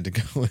himself, and I had to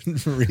go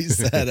and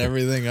reset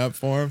everything up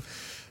for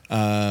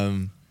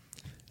him.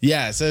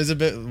 Yeah, so it was a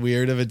bit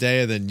weird of a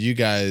day. And then you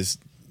guys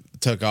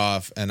took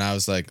off, and I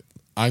was like,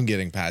 I'm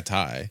getting pad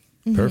thai.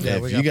 Perfect. Yeah,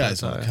 If we you got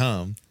guys pad want to thai.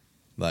 come,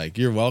 like,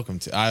 you're welcome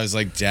to. I was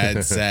like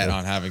dead set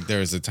on having, there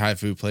was a Thai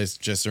food place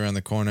just around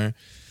the corner.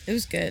 It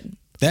was good.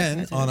 Then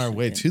Pad thai on was our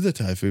way good. to the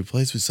Thai food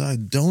place, we saw a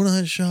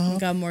donut We shop.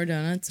 got more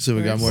donuts. So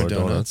we got of more course.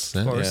 donuts.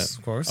 Of course, Yeah.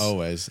 of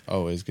course.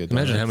 Always good.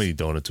 Imagine donuts. how many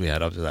donuts we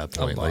had up to that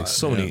point. lot, Like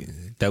so yeah. many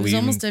that It was we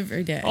almost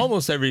every day.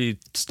 almost every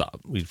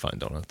stop we'd find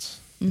donuts.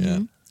 Yeah.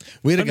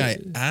 We had a guy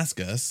ask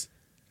us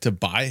to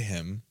buy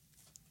him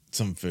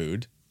some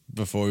food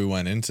before we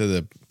went into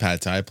the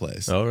pad thai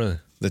place. Oh, really?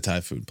 The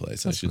Thai food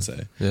place, I should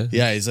say. Yeah.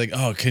 Yeah, he's like,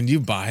 "Oh, can you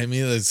buy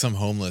me?" Like some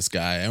homeless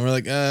guy. And we're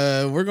like,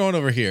 we're going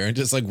over here." And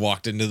just like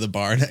walked into the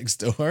bar next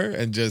door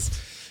and just,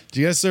 "Do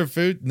you guys serve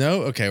food?"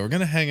 "No." "Okay, we're going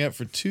to hang out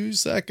for 2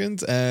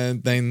 seconds."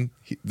 And then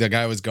the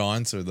guy was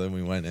gone, so then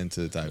we went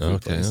into the Thai food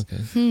Okay, place.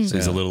 okay. So he's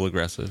Yeah. a little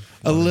aggressive.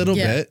 A little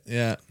Yeah. bit,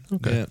 yeah.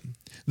 Okay. Yeah.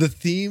 The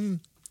theme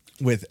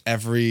with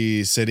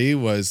every city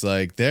was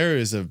like there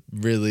is a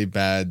really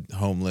bad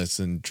homeless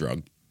and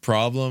drug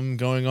problem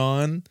going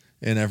on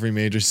in every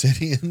major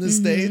city in the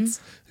states.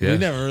 Yeah. We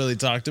never really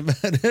talked about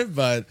it,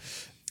 but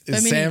I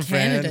mean, San in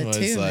Fran Canada was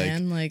too, like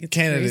man. Like it's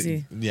Canada.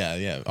 crazy.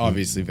 Yeah.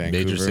 Obviously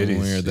Vancouver Major when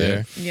cities, we were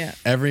there. Yeah.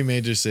 Every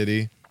major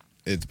city,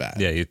 it's bad.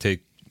 Yeah,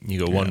 you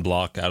go one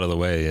block out of the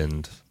way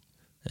and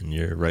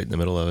you're right in the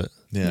middle of it.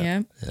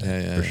 Yeah.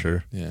 Yeah. For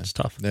sure. Yeah. It's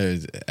tough.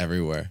 There's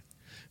everywhere.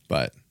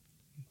 But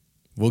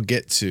we'll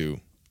get to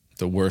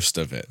the worst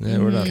of it. Yeah,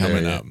 we're not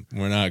coming there up.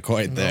 We're not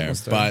quite there.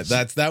 almost there.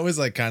 But that was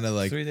like kind of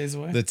like 3 days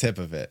away. the tip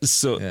of it.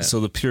 So, Yeah. so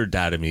the pure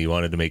data me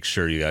wanted to make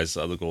sure you guys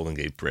saw the Golden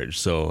Gate Bridge.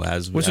 So Which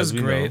as was we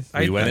great. know,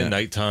 we went Yeah. at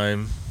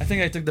nighttime. I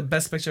think I took the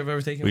best picture I've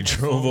ever taken. We with my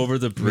drove phone. over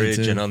the bridge,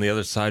 too. and on the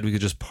other side we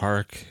could just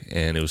park,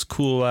 and it was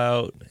cool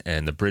out,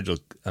 and the bridge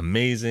looked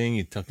amazing.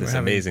 You took We're this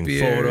having amazing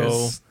beers.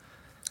 photo.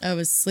 I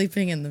was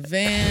sleeping in the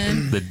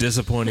van. The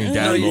disappointing No,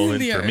 dad you moment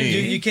the for RV.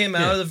 me. You came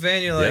out of the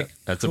van. You're Yeah, like,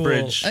 that's a cool.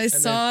 bridge. I And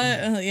saw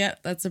it. Yeah,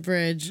 that's a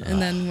bridge, and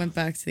then went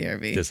back to the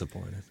RV.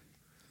 Disappointed.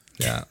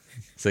 Yeah.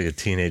 It's like a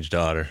teenage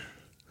daughter.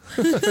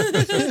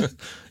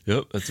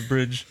 Yep, that's a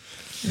bridge.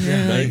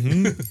 Yeah,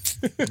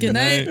 like, good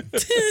night.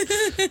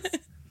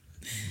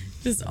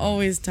 Just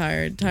always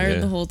tired Yeah.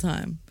 the whole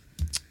time.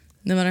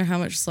 No matter how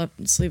much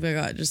sleep I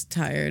got, just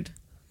tired.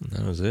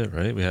 That was it,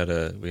 right? We had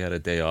a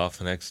day off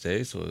the next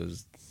day, so it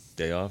was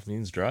day off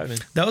means driving.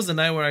 That was the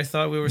night where I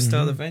thought we were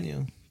still at the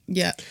venue.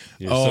 Yeah.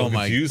 You're Oh so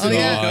my confused Oh when you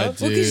yeah. woke God,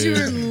 up. Well, because you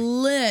were dude.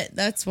 lit.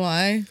 That's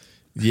why.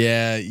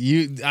 Yeah,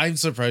 I'm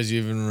surprised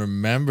you even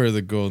remember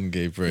the Golden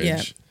Gate Bridge.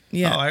 Yeah.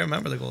 Yeah. Oh, I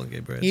remember the Golden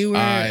Gate Bridge. You were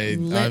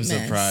I'm litness.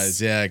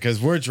 surprised. Yeah,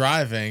 because we're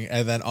driving,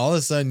 and then all of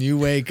a sudden you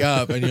wake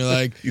up and you're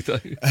like, You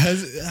thought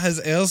has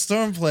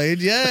Ailstorm played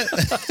yet?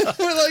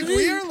 We're like,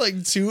 we are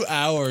like 2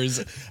 hours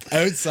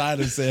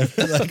outside of San,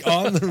 like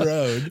on the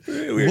road.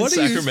 we're What in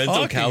are you Sacramento,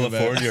 talking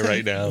California about?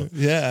 right now.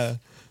 Yeah,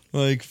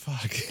 like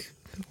fuck.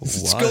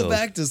 Just go Wild.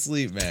 back to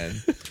sleep,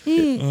 man.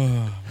 Oh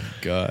my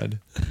god,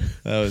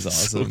 that was So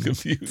awesome.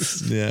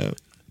 confused. Yeah,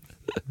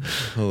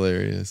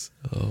 hilarious.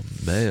 Oh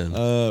man,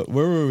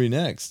 Where were we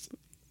next?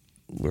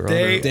 we're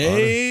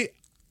Day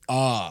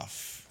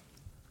off.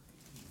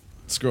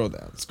 Scroll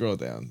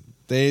down.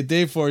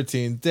 Day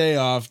 14, day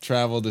off,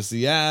 travel to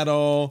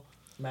Seattle.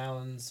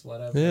 Mountains,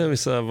 whatever. Yeah, we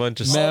saw a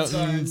bunch of stuff.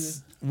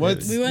 Mountains.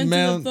 What's We went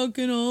Mount? to the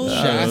fucking old.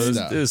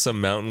 Shasta. There was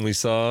some mountain we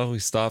saw. We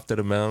stopped at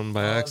a mountain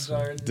by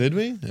accident. Did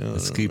we?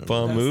 Let's keep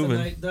on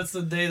moving. That's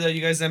the day that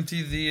you guys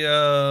emptied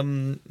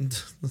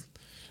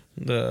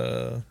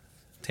the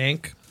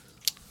tank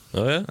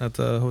Oh yeah. at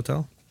the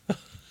hotel.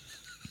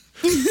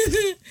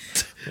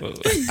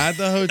 At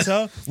the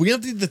hotel. We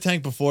emptied the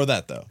tank before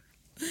that though.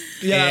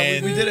 Yeah,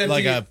 And we did empty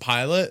like a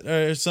pilot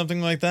or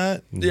something like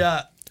that.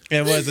 yeah.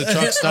 It was a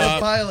truck A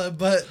stop. pilot,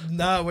 but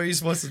not where you're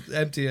supposed to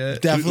empty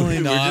it. Definitely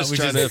we not. were just We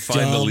trying to find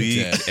the dumped leak,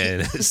 it.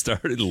 and it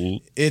started.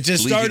 It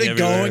just leaking started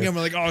everywhere. going, and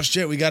we're like, "Oh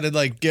shit, we got to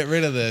like get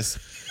rid of this."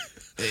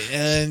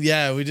 And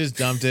yeah, we just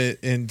dumped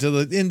it into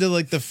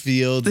like the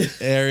field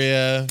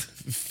area.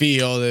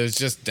 Field. It was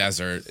just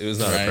desert. It was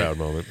not a proud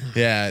moment.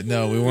 Yeah,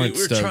 no, we We weren't.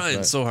 were stoked, trying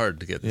but so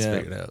hard to get this Yeah.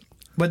 figured out.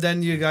 But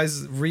then you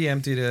guys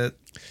re-emptied it.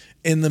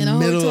 in the In a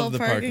middle hotel of the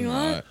parking parking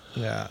lot? lot.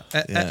 Yeah.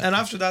 Yeah. And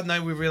after that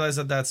night, we realized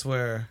that that's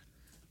where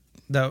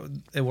that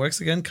it works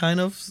again, kind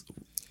of.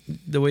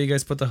 The way you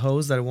guys put the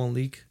hose, that it won't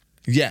leak.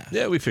 Yeah,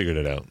 Yeah, we figured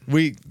it out,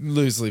 we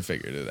loosely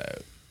figured it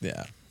out.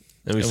 Yeah,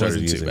 and we It started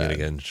wasn't too using bad. it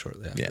again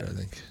shortly after. Yeah. I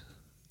think.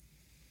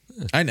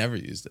 I never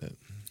used it.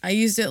 I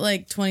used it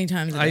like 20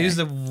 times a day. I used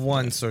it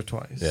once or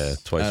twice. Yeah,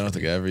 twice. I don't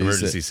think I ever used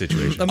emergency it.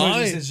 situation.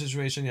 Emergency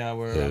situation, yeah,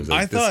 where Yeah, it was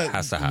like, I this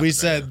has to thought happen we right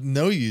said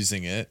no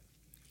using it,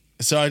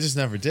 so I just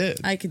never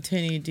did. I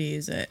continued to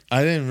use it.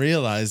 I didn't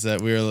realize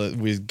that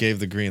we gave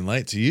the green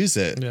light to use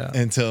it Yeah.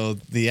 until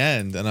the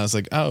end, and I was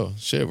like, "Oh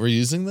shit, we're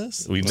using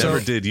this." We So- never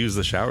did use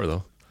the shower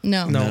though.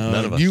 No. No.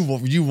 None of us.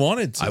 You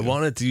wanted to. I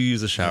wanted to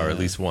use a shower at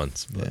least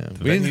once, but Yeah,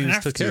 the we didn't venues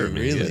have took to care of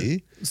me. really. Yeah.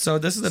 So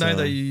this is the night So-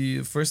 that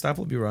you first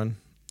Applebee run.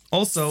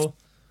 Also,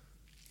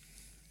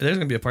 there's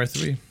gonna be a part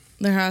 3.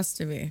 There has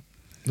to be.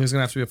 There's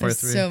gonna have to be a part There's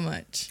 3. so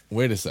much.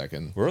 Wait a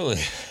second. We're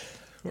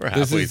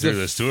halfway is through the-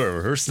 this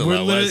tour. We're still we're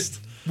out literally, west.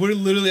 we're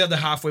literally at the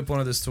halfway point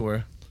of this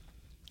tour.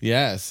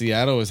 Yeah,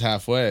 Seattle was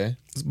halfway.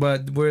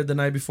 But we're the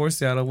night before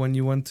Seattle when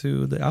you went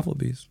to the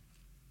Applebee's.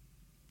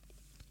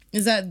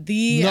 Is that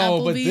the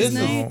No, but Applebee's this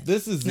night? is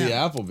this is No. the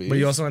Applebee's. But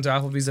you also went to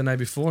Applebee's the night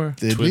before.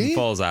 did Twin we?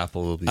 Falls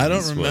Applebee's. I don't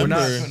was- We're remember.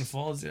 not Remember- Twin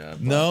Falls yet.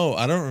 but- No,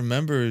 I don't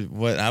remember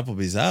what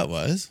Applebee's that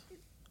was.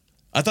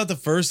 I thought the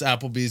first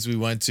Applebee's we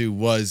went to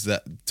was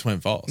that Twin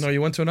Falls. No, you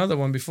went to another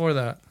one before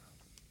that.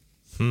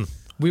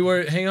 We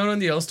were hanging out on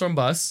the Yellowstone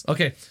bus.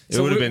 Okay, It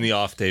would have been the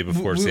off day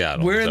before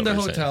Seattle. We're is in what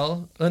the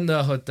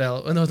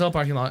saying. hotel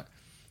parking lot,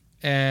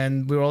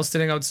 and we were all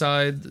sitting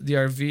outside the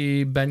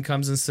RV. Ben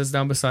comes and sits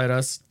down beside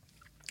us,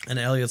 and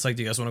Elliot's like,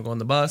 "Do you guys want to go on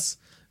the bus?"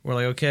 We're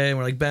like, "Okay." And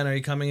we're like, "Ben, are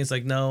you coming?" He's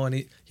like, "No," and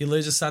he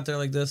literally just sat there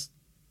like this,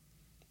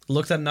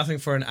 looked at nothing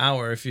for an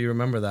hour. If you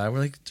remember that, we're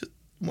like,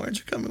 "Why aren't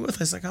you coming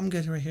with us?" Like, "I'm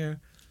good right here."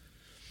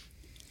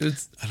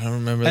 It's I don't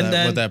remember And that,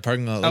 then what that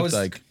parking lot I looked was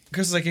like.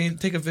 Chris was like, "Can you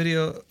take a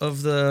video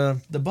of the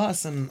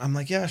bus?" And I'm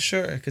like, "Yeah,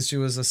 sure," because she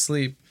was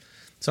asleep.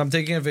 So I'm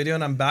taking a video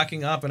and I'm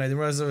backing up, and I didn't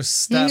realize there were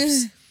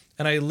steps,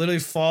 and I literally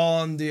fall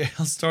on the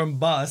Hailstorm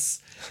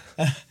bus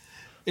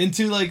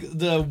into like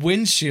the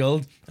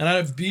windshield, and I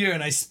had a beer,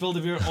 and I spilled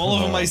the beer all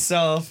over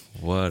myself.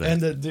 What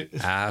And an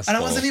and asshole. I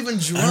wasn't even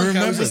drunk. I, was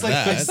remember just like,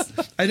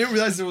 that. I didn't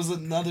realize there was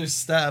another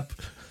step,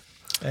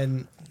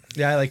 and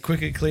yeah, I like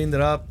quickly cleaned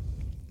it up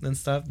and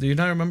stuff. Do you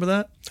not remember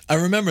that? I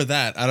remember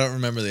that. I don't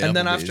remember the And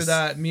then Applebee's. after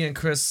that, me and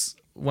Chris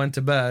went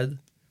to bed,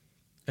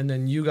 and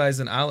then you guys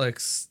and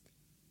Alex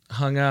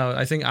hung out.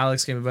 I think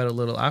Alex came to bed a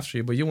little after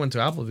you, but you went to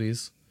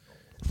Applebee's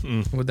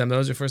with them. That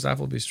was your first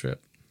Applebee's trip.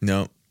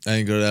 No, I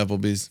didn't go to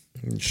Applebee's.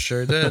 You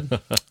sure did.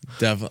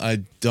 Definitely, I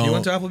don't. You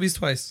went to Applebee's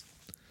twice.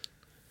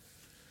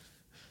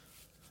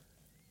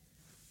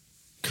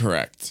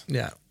 Correct.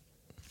 Yeah.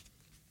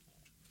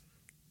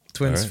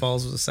 Twins All right.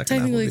 Falls was the second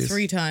Technically Applebee's.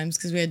 3 times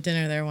because we had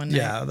dinner there one night.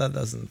 Yeah,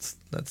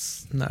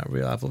 that's not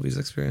real Applebee's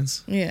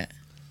experience. Yeah.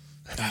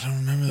 I don't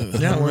remember.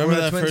 I Yeah, don't when remember we're at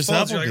that Twin first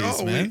Falls, you're Applebee's,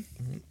 like, oh, man.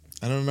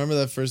 I don't remember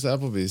that first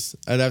Applebee's.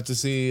 I'd have to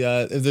see.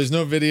 If there's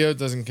no video, it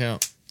doesn't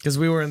count. Because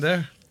we weren't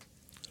there.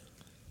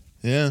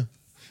 Yeah.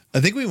 I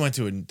think we went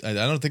to I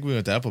don't think we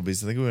went to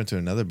Applebee's. I think we went to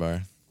another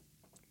bar.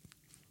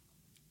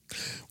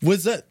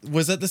 Was that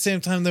the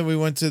same time that we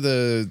went to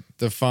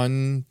the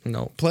fun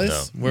No,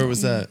 place? No. Where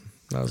was that?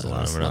 that was the No,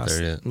 last. we're not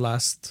there yet.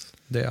 Last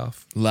day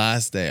off.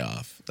 Last day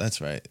off.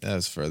 That's right. That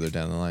was further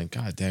down the line.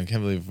 God damn, I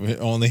can't believe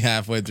we're only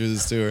halfway through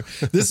this tour.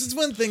 This is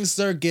when things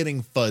start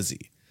getting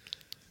fuzzy.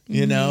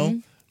 You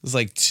know? It's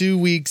like 2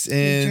 weeks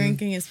in.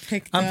 Drinking is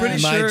picked I'm up. pretty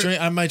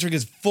sure- My drink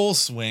is full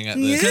swing at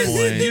this Yeah.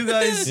 point. You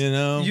guys, You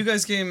know? you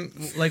guys came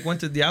went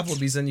to the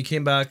Applebee's and you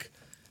came back,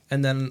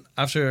 and then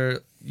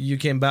after you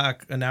came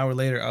back an hour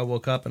later, I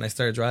woke up and I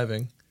started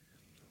driving.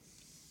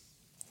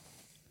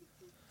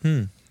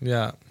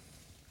 Yeah,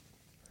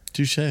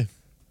 Touche.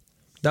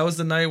 that was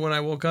the night when I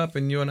woke up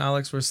and you and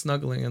Alex were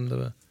snuggling in the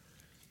bed.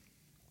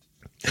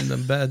 In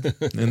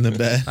the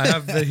bed. I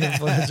have video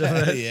footage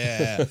of it.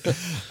 Yeah.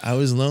 I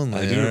was lonely.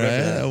 I do remember alright?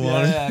 that. I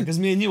wanted. Yeah, because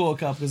me and you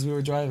woke up because we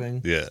were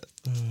driving. Yeah.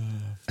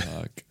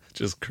 Fuck.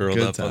 Just curled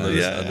Good up on times.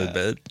 the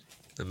bed,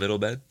 the middle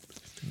bed.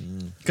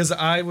 Because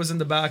I was in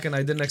the back and I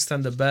didn't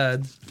extend the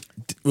bed.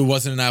 It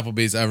wasn't an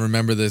Applebee's. I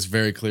remember this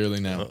very clearly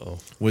now. Uh-oh.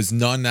 Was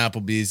not an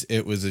Applebee's.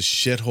 It was a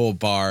shithole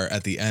bar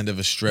at the end of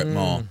a strip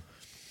mall.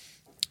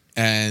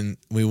 And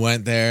we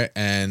went there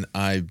and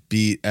I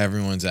beat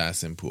everyone's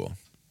ass in pool.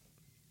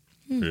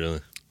 Really?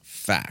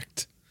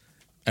 Fact.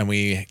 And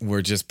we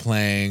were just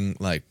playing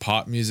like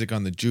pop music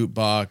on the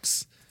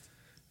jukebox,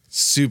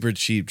 super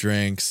cheap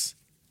drinks.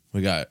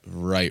 We got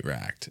right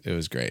racked. It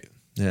was great.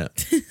 Yeah.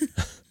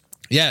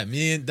 Yeah,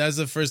 that's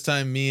the first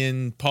time me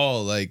and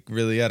Paul like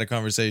really had a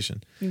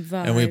conversation.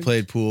 And we Vibed.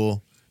 played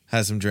pool,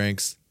 had some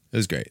drinks. It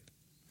was great.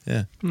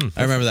 Yeah.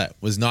 I remember that.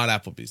 Was not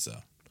Applebee's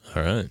though.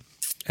 All right.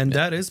 And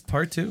that is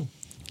part 2.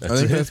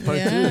 That's it. part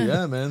Yeah. 2.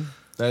 Yeah, man.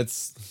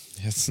 That's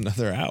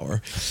another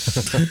hour.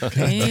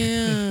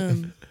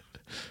 Damn.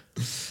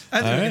 I think we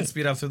Alright. can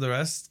speed up through the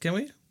rest. Can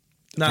we?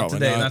 Not Probably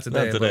today. not. Not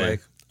today. Not But today.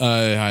 like,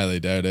 I highly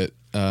doubt it.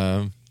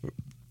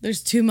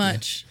 There's too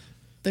much.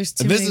 There's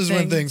too This many is things.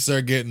 when things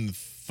start getting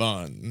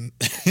fun.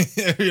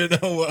 You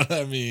know what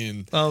I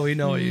mean? oh, we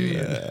know what you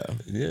mean.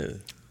 Yeah.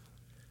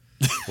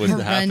 What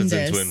happens in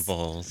Horrendous. Twin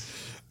Falls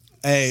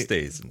Hey,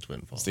 stays in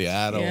Twin Falls.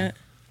 Seattle. Yeah.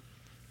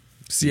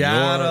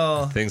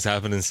 Seattle, Things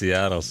happen in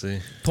Seattle. See.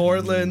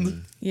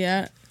 Portland.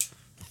 Yeah.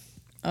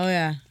 Oh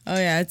yeah. Oh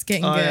yeah. It's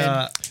getting Oh, good.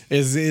 yeah.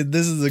 This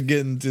is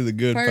getting to the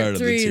good part, Part of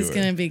the 3 tour. is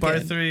gonna be Part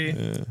good. 3.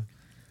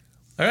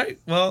 All right.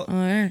 Well, All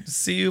right.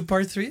 see you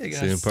part 3, I guess.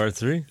 See you in part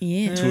 3.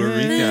 Yeah. Tour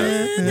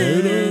recap.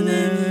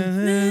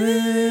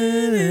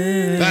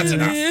 That's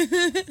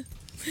enough.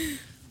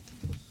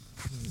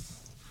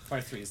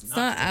 Part 3 is It's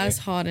not as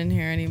hot in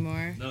here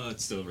anymore. No,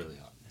 it's still really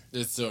hot.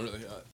 It's still really hot.